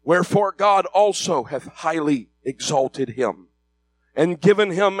 Wherefore God also hath highly exalted him, and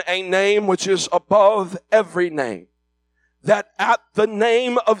given him a name which is above every name, that at the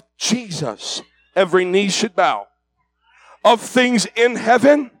name of Jesus every knee should bow, of things in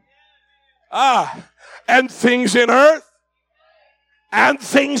heaven, and things in earth, and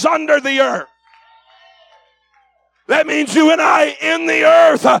things under the earth. That means you and I in the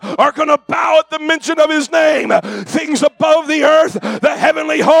earth are going to bow at the mention of his name. Things above the earth, the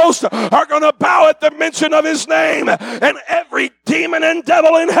heavenly host, are going to bow at the mention of his name. And every demon and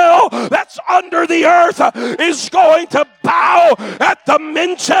devil in hell that's under the earth is going to bow at the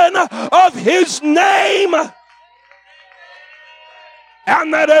mention of his name.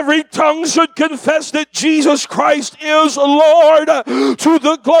 And that every tongue should confess that Jesus Christ is Lord, to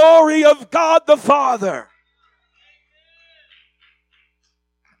the glory of God the Father.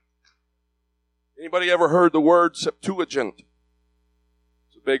 Anybody ever heard the word Septuagint?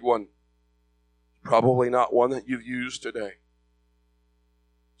 It's a big one. Probably not one that you've used today.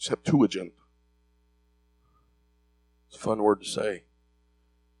 Septuagint. It's a fun word to say.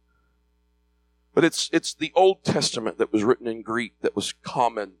 But it's the Old Testament that was written in Greek that was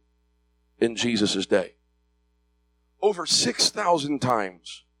common in Jesus' day. Over 6,000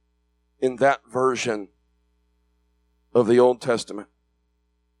 times in that version of the Old Testament,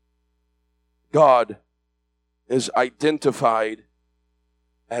 God is identified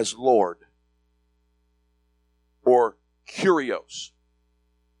as Lord, or Kyrios,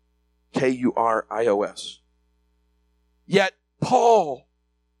 K-U-R-I-O-S. Yet Paul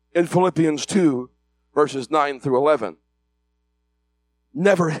in Philippians 2, verses 9 through 11,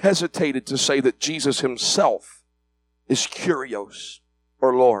 never hesitated to say that Jesus himself is Kyrios,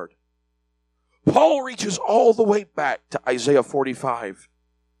 or Lord. Paul reaches all the way back to Isaiah 45,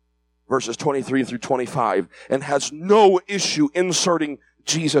 verses 23 through 25, and has no issue inserting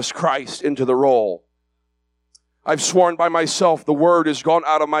Jesus Christ into the role. I've sworn by myself, the word is gone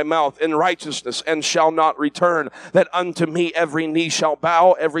out of my mouth in righteousness and shall not return, that unto me every knee shall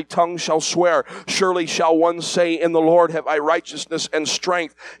bow, every tongue shall swear. Surely shall one say, in the Lord have I righteousness and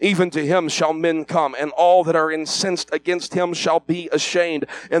strength. Even to him shall men come, and all that are incensed against him shall be ashamed.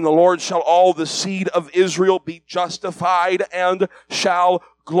 In the Lord shall all the seed of Israel be justified and shall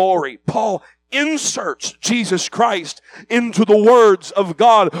glory. Paul inserts Jesus Christ into the words of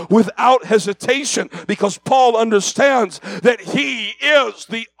God without hesitation, because Paul understands that he is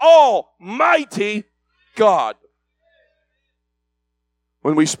the Almighty God.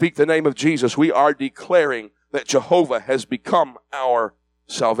 When we speak the name of Jesus, we are declaring that Jehovah has become our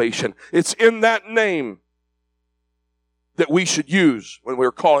salvation. It's in that name that we should use when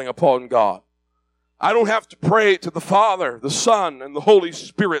we're calling upon God. I don't have to pray to the Father, the Son, and the Holy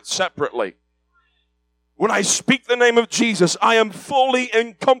Spirit separately. When I speak the name of Jesus, I am fully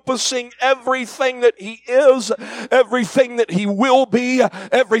encompassing everything that He is, everything that He will be,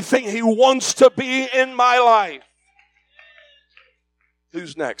 everything He wants to be in my life.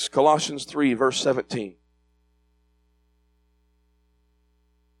 Who's next? Colossians 3, verse 17.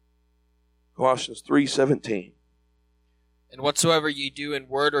 Colossians 3:17. And whatsoever ye do in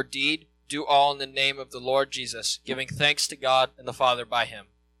word or deed, do all in the name of the Lord Jesus, giving thanks to God and the Father by Him.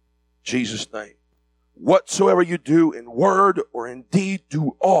 Jesus' name. Whatsoever you do in word or in deed,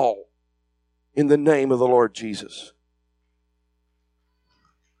 do all in the name of the Lord Jesus.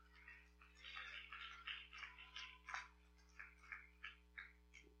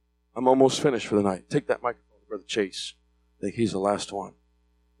 I'm almost finished for the night. Take that microphone, Brother Chase. I think he's the last one.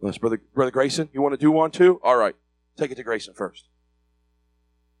 Unless Brother Grayson, you want to do one too? All right. Take it to Grayson first.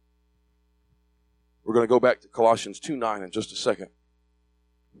 We're going to go back to Colossians 2:9 in just a second.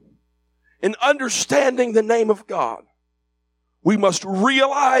 In understanding the name of God, we must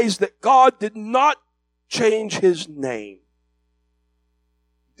realize that God did not change His name.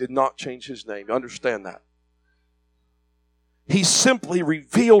 He did not change His name. You understand that? He simply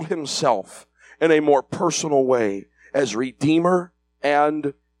revealed Himself in a more personal way as Redeemer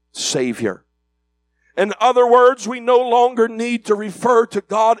and Savior. In other words, we no longer need to refer to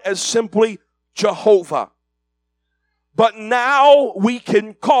God as simply Jehovah. But now we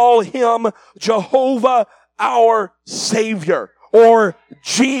can call Him Jehovah our Savior, or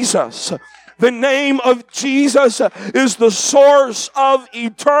Jesus. The name of Jesus is the source of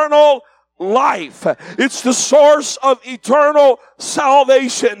eternal life. It's the source of eternal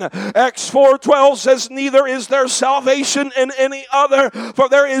salvation. Acts 4:12 says, neither is there salvation in any other, for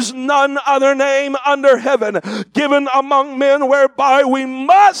there is none other name under heaven given among men whereby we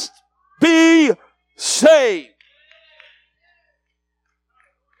must be saved.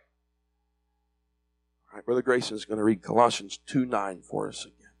 All right, Brother Grayson is going to read Colossians 2:9 for us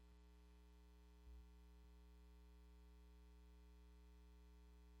again.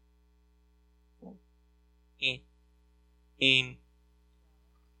 In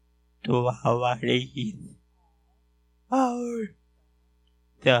to our is our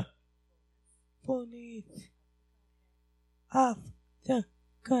the fullness of the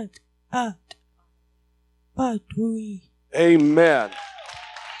God out, but we. Amen.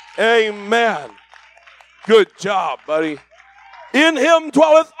 Amen. Good job, buddy. In Him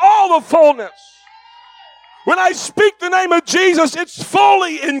dwelleth all the fullness. When I speak the name of Jesus, it's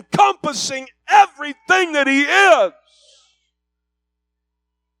fully encompassing everything that He is.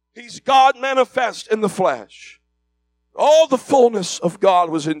 He's God manifest in the flesh. All the fullness of God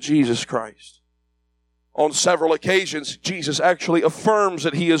was in Jesus Christ. On several occasions, Jesus actually affirms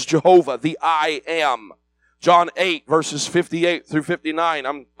that He is Jehovah, the I Am. John 8, verses 58 through 59.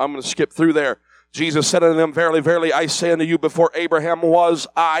 I'm going to skip through there. Jesus said unto them, verily, verily, I say unto you, before Abraham was,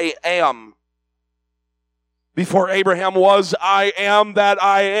 I am. Before Abraham was, I am that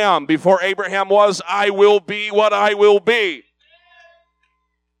I am. Before Abraham was, I will be what I will be.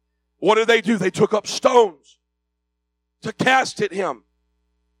 What did they do? They took up stones to cast at Him.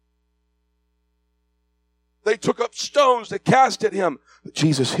 They took up stones to cast at Him. But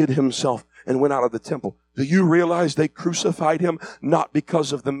Jesus hid Himself and went out of the temple. Do you realize they crucified Him not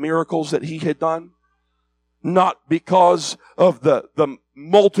because of the miracles that He had done? Not because of the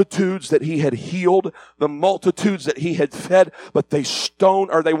multitudes that He had healed, the multitudes that He had fed, but they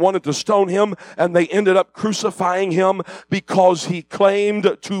wanted to stone Him, and they ended up crucifying Him because He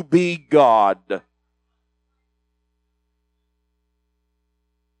claimed to be God.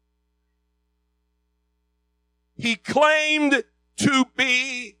 He claimed to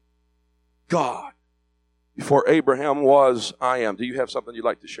be God. Before Abraham was, I am. Do you have something you'd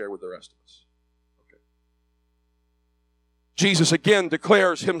like to share with the rest of us? Okay. Jesus again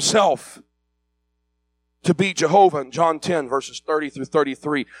declares himself to be Jehovah. In John 10, verses 30 through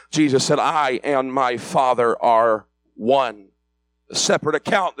 33, Jesus said, I and my Father are one. A separate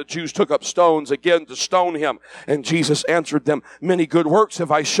account, the Jews took up stones again to stone him. And Jesus answered them, many good works have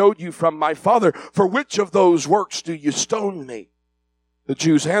I showed you from my Father. For which of those works do you stone me? The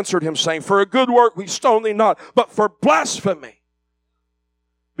Jews answered him, saying, for a good work we stone thee not, but for blasphemy.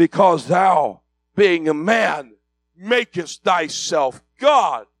 Because thou, being a man, makest thyself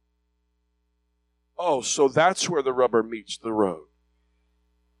God. Oh, so that's where the rubber meets the road.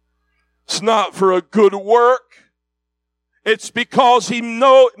 It's not for a good work. It's because he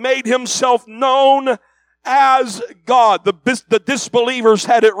made himself known as God. The disbelievers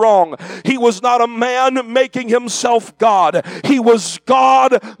had it wrong. He was not a man making himself God. He was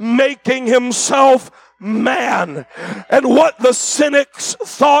God making himself man. And what the cynics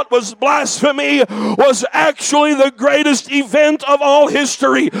thought was blasphemy was actually the greatest event of all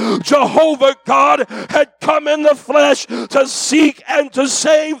history. Jehovah God had come in the flesh to seek and to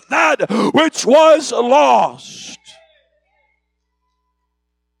save that which was lost.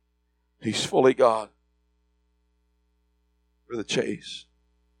 He's fully God. For the chase.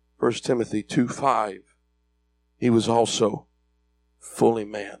 1 Timothy 2:5. He was also fully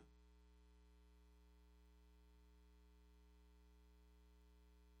man.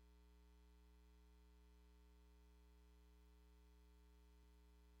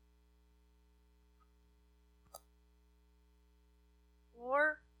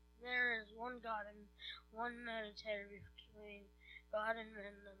 For there is one God and one mediator between God and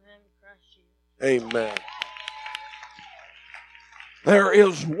men, the man Christ Jesus. Amen. There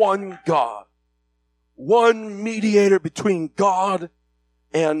is one God, one mediator between God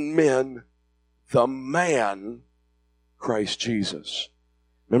and men, the man Christ Jesus.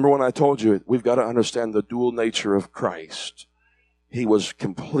 Remember when I told you we've got to understand the dual nature of Christ. He was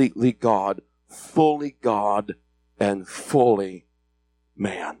completely God, and fully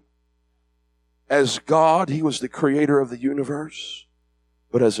man. As God, he was the creator of the universe,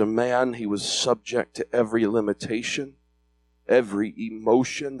 but as a man, he was subject to every limitation, every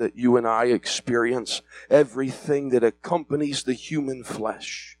emotion that you and I experience, everything that accompanies the human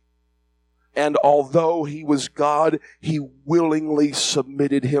flesh. And although he was God, he willingly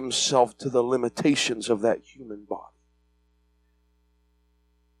submitted himself to the limitations of that human body.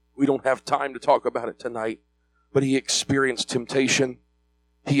 We don't have time to talk about it tonight, but he experienced temptation.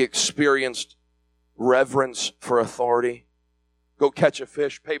 He experienced reverence for authority. Go catch a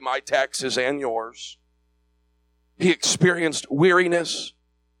fish, pay my taxes and yours. He experienced weariness.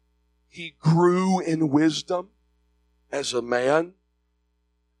 He grew in wisdom as a man,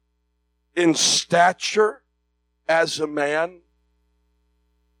 in stature as a man,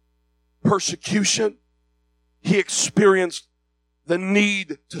 persecution. He experienced the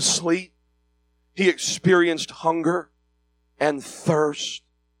need to sleep. He experienced hunger and thirst,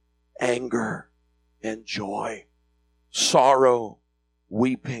 anger and joy, sorrow,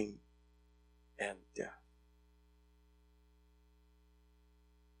 weeping, and death.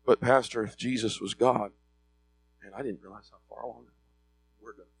 But Pastor, if Jesus was God, and I didn't realize how far along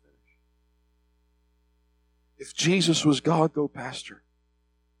we're going to finish. If Jesus was God, though, Pastor,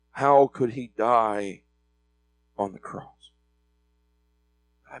 how could he die on the cross?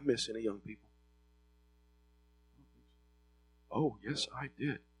 Did I miss any young people? Oh, yes, I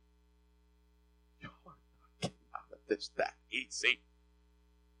did. Y'all are not getting out of this that easy.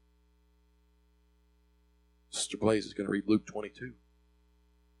 Sister Blaze is going to read Luke 22,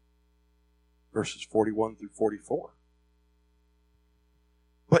 verses 41 through 44.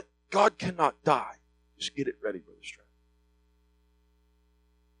 But God cannot die. Just get it ready, Brother Stroud.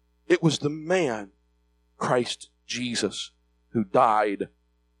 It was the man, Christ Jesus, who died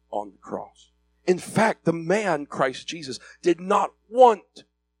on the cross. In fact, the man, Christ Jesus, did not want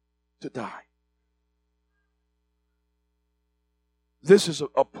to die. This is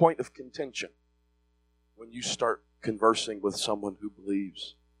a point of contention when you start conversing with someone who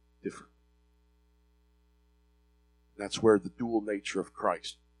believes differently. That's where the dual nature of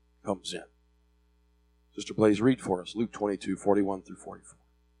Christ comes in. Sister Blaze, read for us Luke 22, 41 through 44.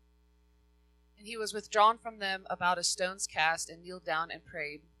 And he was withdrawn from them about a stone's cast, and kneeled down and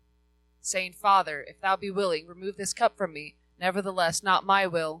prayed, saying, Father, if thou be willing, remove this cup from me. Nevertheless, not my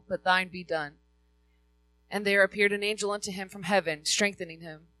will, but thine be done. And there appeared an angel unto him from heaven, strengthening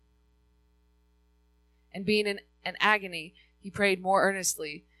him. And being in an agony, he prayed more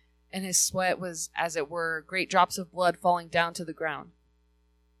earnestly, and his sweat was, as it were, great drops of blood falling down to the ground.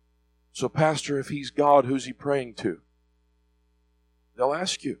 So, Pastor, if he's God, who's he praying to? They'll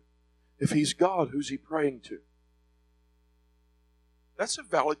ask you. If he's God, who's he praying to? That's a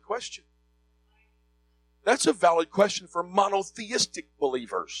valid question. That's a valid question for monotheistic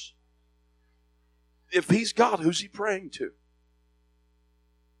believers. If he's God, who's he praying to?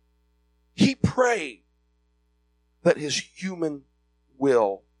 He prayed that his human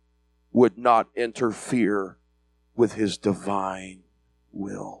will would not interfere with his divine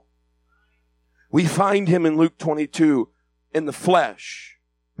will. We find him in Luke 22 in the flesh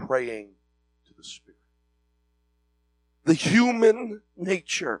praying to the Spirit. The human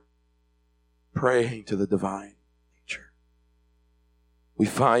nature praying to the divine nature. We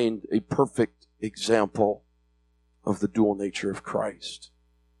find a perfect example of the dual nature of Christ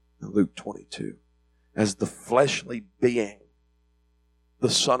in Luke 22. As the fleshly being, the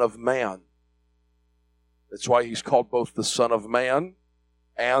Son of Man. That's why he's called both the Son of Man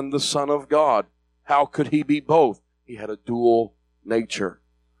and the Son of God. How could he be both? He had a dual nature.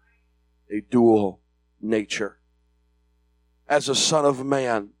 A dual nature. As a Son of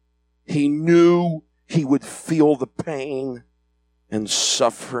Man, he knew he would feel the pain and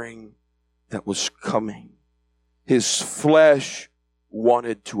suffering that was coming. His flesh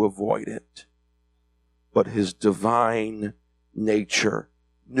wanted to avoid it, but his divine nature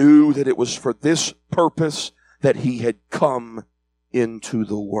knew that it was for this purpose that he had come into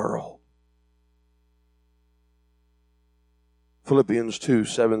the world. Philippians 2,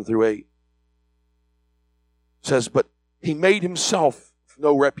 7 through 8 says, but he made himself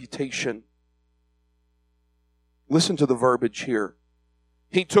no reputation. Listen to the verbiage here.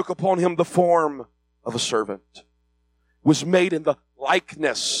 He took upon him the form of a servant, was made in the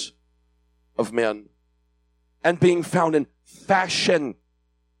likeness of men, and being found in fashion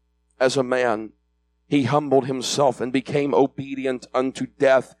as a man, he humbled himself and became obedient unto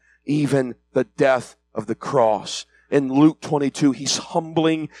death, even the death of the cross. In Luke 22, he's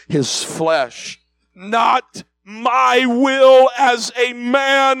humbling his flesh. Not my will as a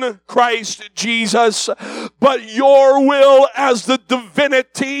man, Christ Jesus, but your will as the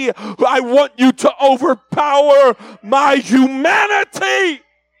divinity. I want you to overpower my humanity.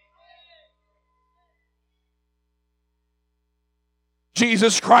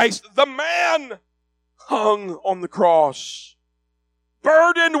 Jesus Christ, the man, hung on the cross,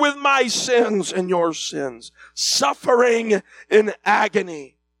 burdened with my sins and your sins, suffering in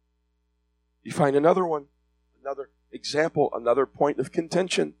agony. You find another one, another example, another point of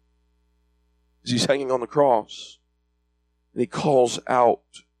contention. As he's hanging on the cross, and he calls out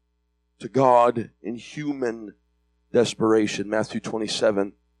to God in human desperation. Matthew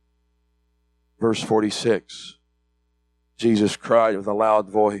 27, verse 46. Jesus cried with a loud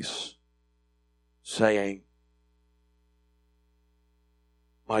voice, saying,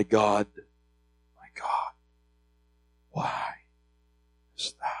 my God, why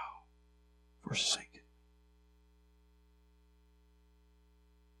hast thou forsaken me?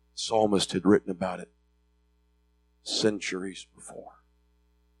 The psalmist had written about it centuries before.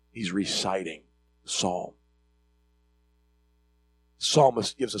 He's reciting the psalm. The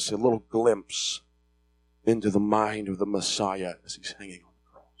psalmist gives us a little glimpse into the mind of the Messiah as he's hanging on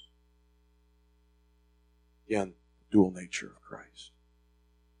the cross. Again, the dual nature of Christ.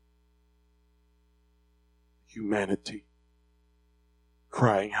 Humanity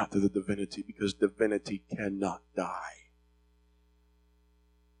crying out to the divinity, because divinity cannot die.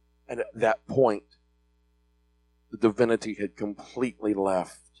 And at that point, the divinity had completely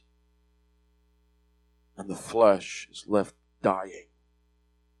left, and the flesh is left dying.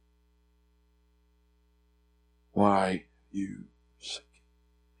 Why you forsaken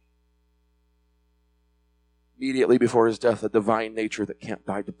me? Immediately before his death, the divine nature that can't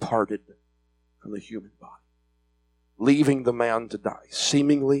die departed from the human body, leaving the man to die,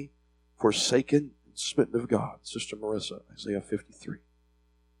 seemingly forsaken and smitten of God. Sister Marissa, Isaiah 53,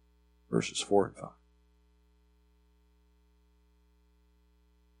 verses 4 and 5.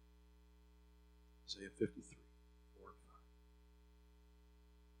 Isaiah 53, 4 and 5.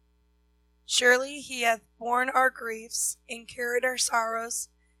 Surely he hath borne our griefs and carried our sorrows,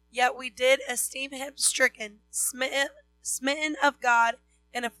 yet we did esteem him stricken, smitten of God,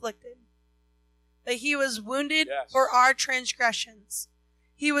 and afflicted. But he was wounded for our transgressions.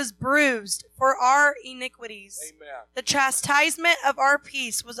 He was bruised for our iniquities. Amen. The chastisement of our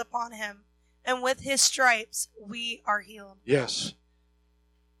peace was upon him, and with his stripes we are healed. Yes.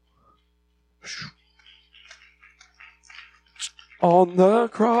 On the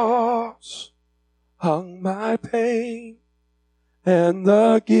cross hung my pain, and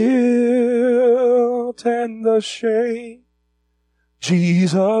the guilt and the shame.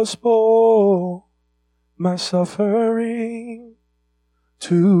 Jesus bore my suffering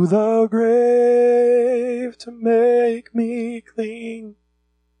to the grave to make me clean.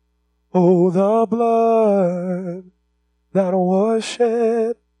 Oh, the blood that was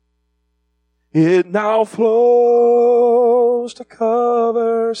shed, it now flows to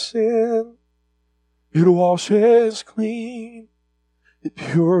cover sin. It washes clean, it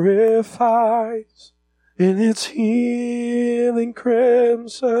purifies in its healing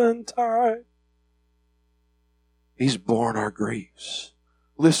crimson tide. He's borne our griefs.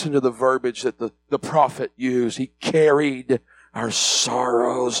 Listen to the verbiage that the prophet used. He carried our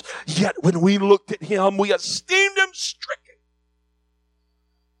sorrows. Yet when we looked at him, we esteemed him stricken,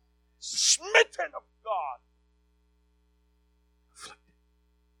 smitten of God, afflicted.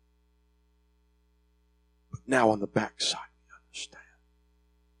 But now on the backside, we understand.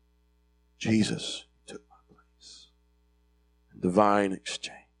 Jesus took my place in divine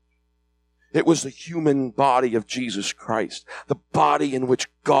exchange. It was the human body of Jesus Christ, the body in which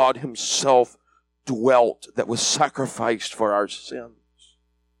God himself dwelt, that was sacrificed for our sins.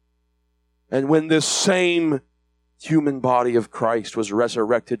 And when this same human body of Christ was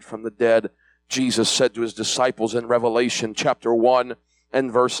resurrected from the dead, Jesus said to his disciples in Revelation chapter 1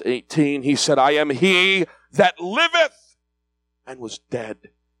 and verse 18, he said, I am he that liveth and was dead.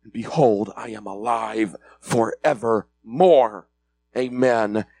 And behold, I am alive forevermore.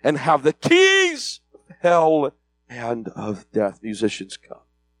 Amen. And have the keys of hell and of death. Musicians, come.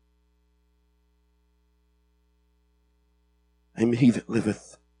 I am he that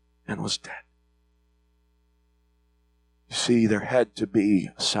liveth and was dead. You see, there had to be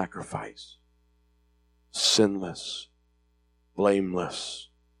a sacrifice. Sinless, blameless,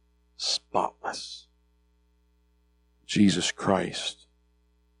 spotless. Jesus Christ,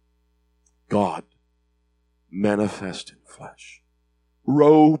 God, manifest in flesh,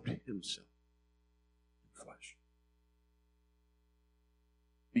 robed himself in flesh,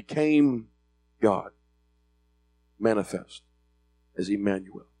 became God, manifest as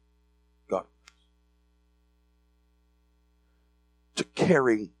Emmanuel, God. To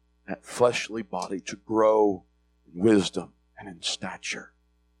carry that fleshly body, to grow in wisdom and in stature,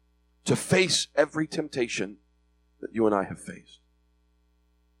 to face every temptation that you and I have faced,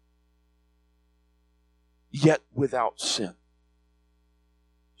 yet without sin,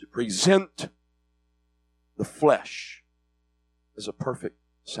 to present the flesh as a perfect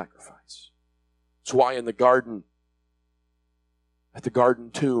sacrifice. That's why in the garden, at the garden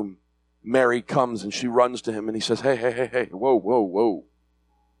tomb, Mary comes and she runs to him and he says, hey, whoa.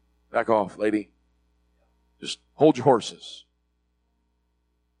 Back off, lady. Just hold your horses.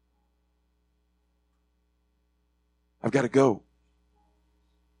 I've got to go.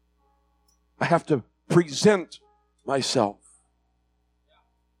 I have to present myself.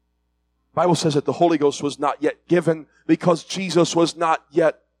 The Bible says that the Holy Ghost was not yet given because Jesus was not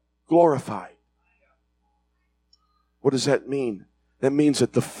yet glorified. What does that mean? That means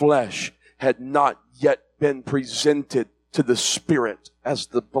that the flesh had not yet been presented to the Spirit as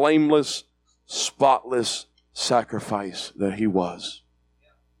the blameless, spotless sacrifice that he was.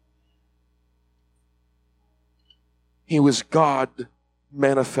 He was God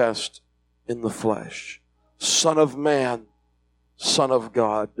manifest in the flesh. Son of man, Son of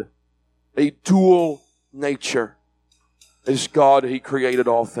God. A dual nature. As God, he created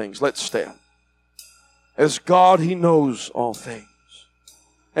all things. Let's stand. As God, he knows all things.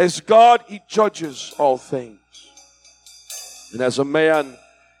 As God, he judges all things. And as a man,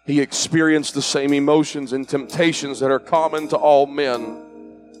 he experienced the same emotions and temptations that are common to all men.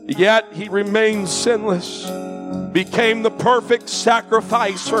 Yet he remained sinless, became the perfect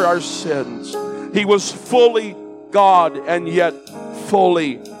sacrifice for our sins. He was fully God and yet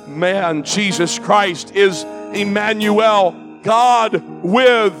fully man. Jesus Christ is Emmanuel, God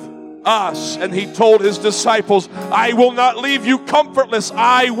with us. And he told his disciples, I will not leave you comfortless.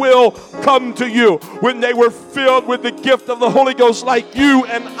 I will come to you. When they were filled with the gift of the Holy Ghost, like you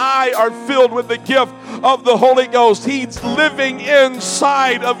and I are filled with the gift of the Holy Ghost, he's living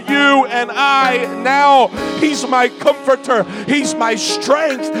inside of you and I now. He's my comforter. He's my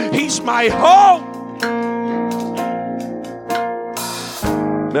strength. He's my hope.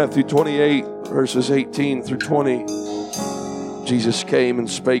 Matthew 28, verses 18 through 20. Jesus came and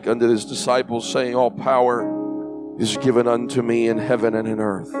spake unto his disciples, saying, all power is given unto me in heaven and in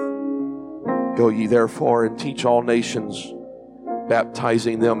earth. Go ye therefore and teach all nations,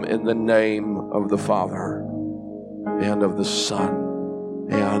 baptizing them in the name of the Father and of the Son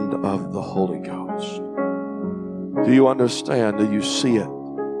and of the Holy Ghost. Do you understand? Do you see it?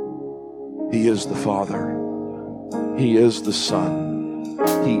 He is the Father. He is the Son.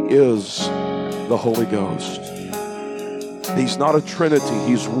 He is the Holy Ghost. He's not a trinity,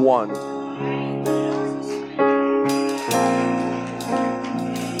 he's one.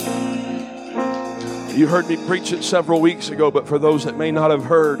 You heard me preach it several weeks ago, but for those that may not have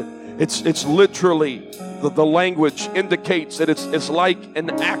heard, it's literally, the language indicates that it's like an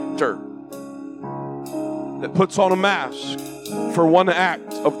actor that puts on a mask for one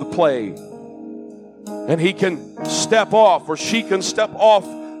act of the play. And he can step off, or she can step off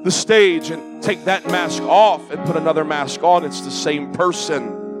the stage and take that mask off and put another mask on. It's the same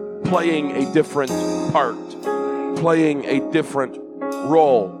person playing a different part, playing a different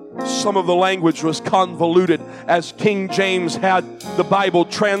role. Some of the language was convoluted as King James had the Bible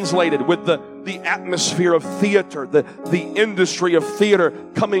translated with the atmosphere of theater, the industry of theater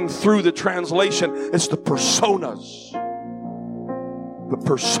coming through the translation. It's the personas. The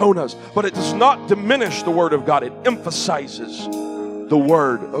personas. But it does not diminish the Word of God. It emphasizes the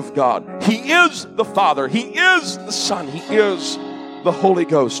Word of God. He is the Father. He is the Son. He is the Holy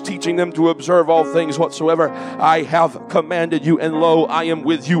Ghost, teaching them to observe all things whatsoever I have commanded you. And lo, I am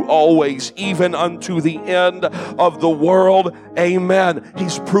with you always, even unto the end of the world. Amen.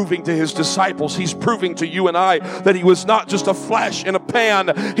 He's proving to his disciples, he's proving to you and I that he was not just a flash in a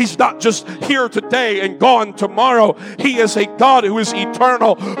pan. He's not just here today and gone tomorrow. He is a God who is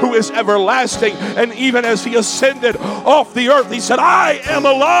eternal, who is everlasting. And even as he ascended off the earth, he said, I am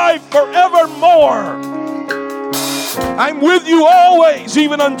alive forevermore. I'm with you always,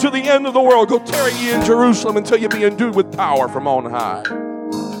 even unto the end of the world. Go tarry ye in Jerusalem until you be endued with power from on high.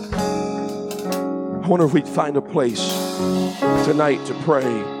 I wonder if we'd find a place tonight to pray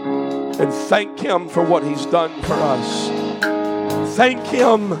and thank him for what he's done for us. Thank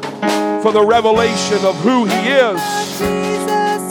him for the revelation of who he is.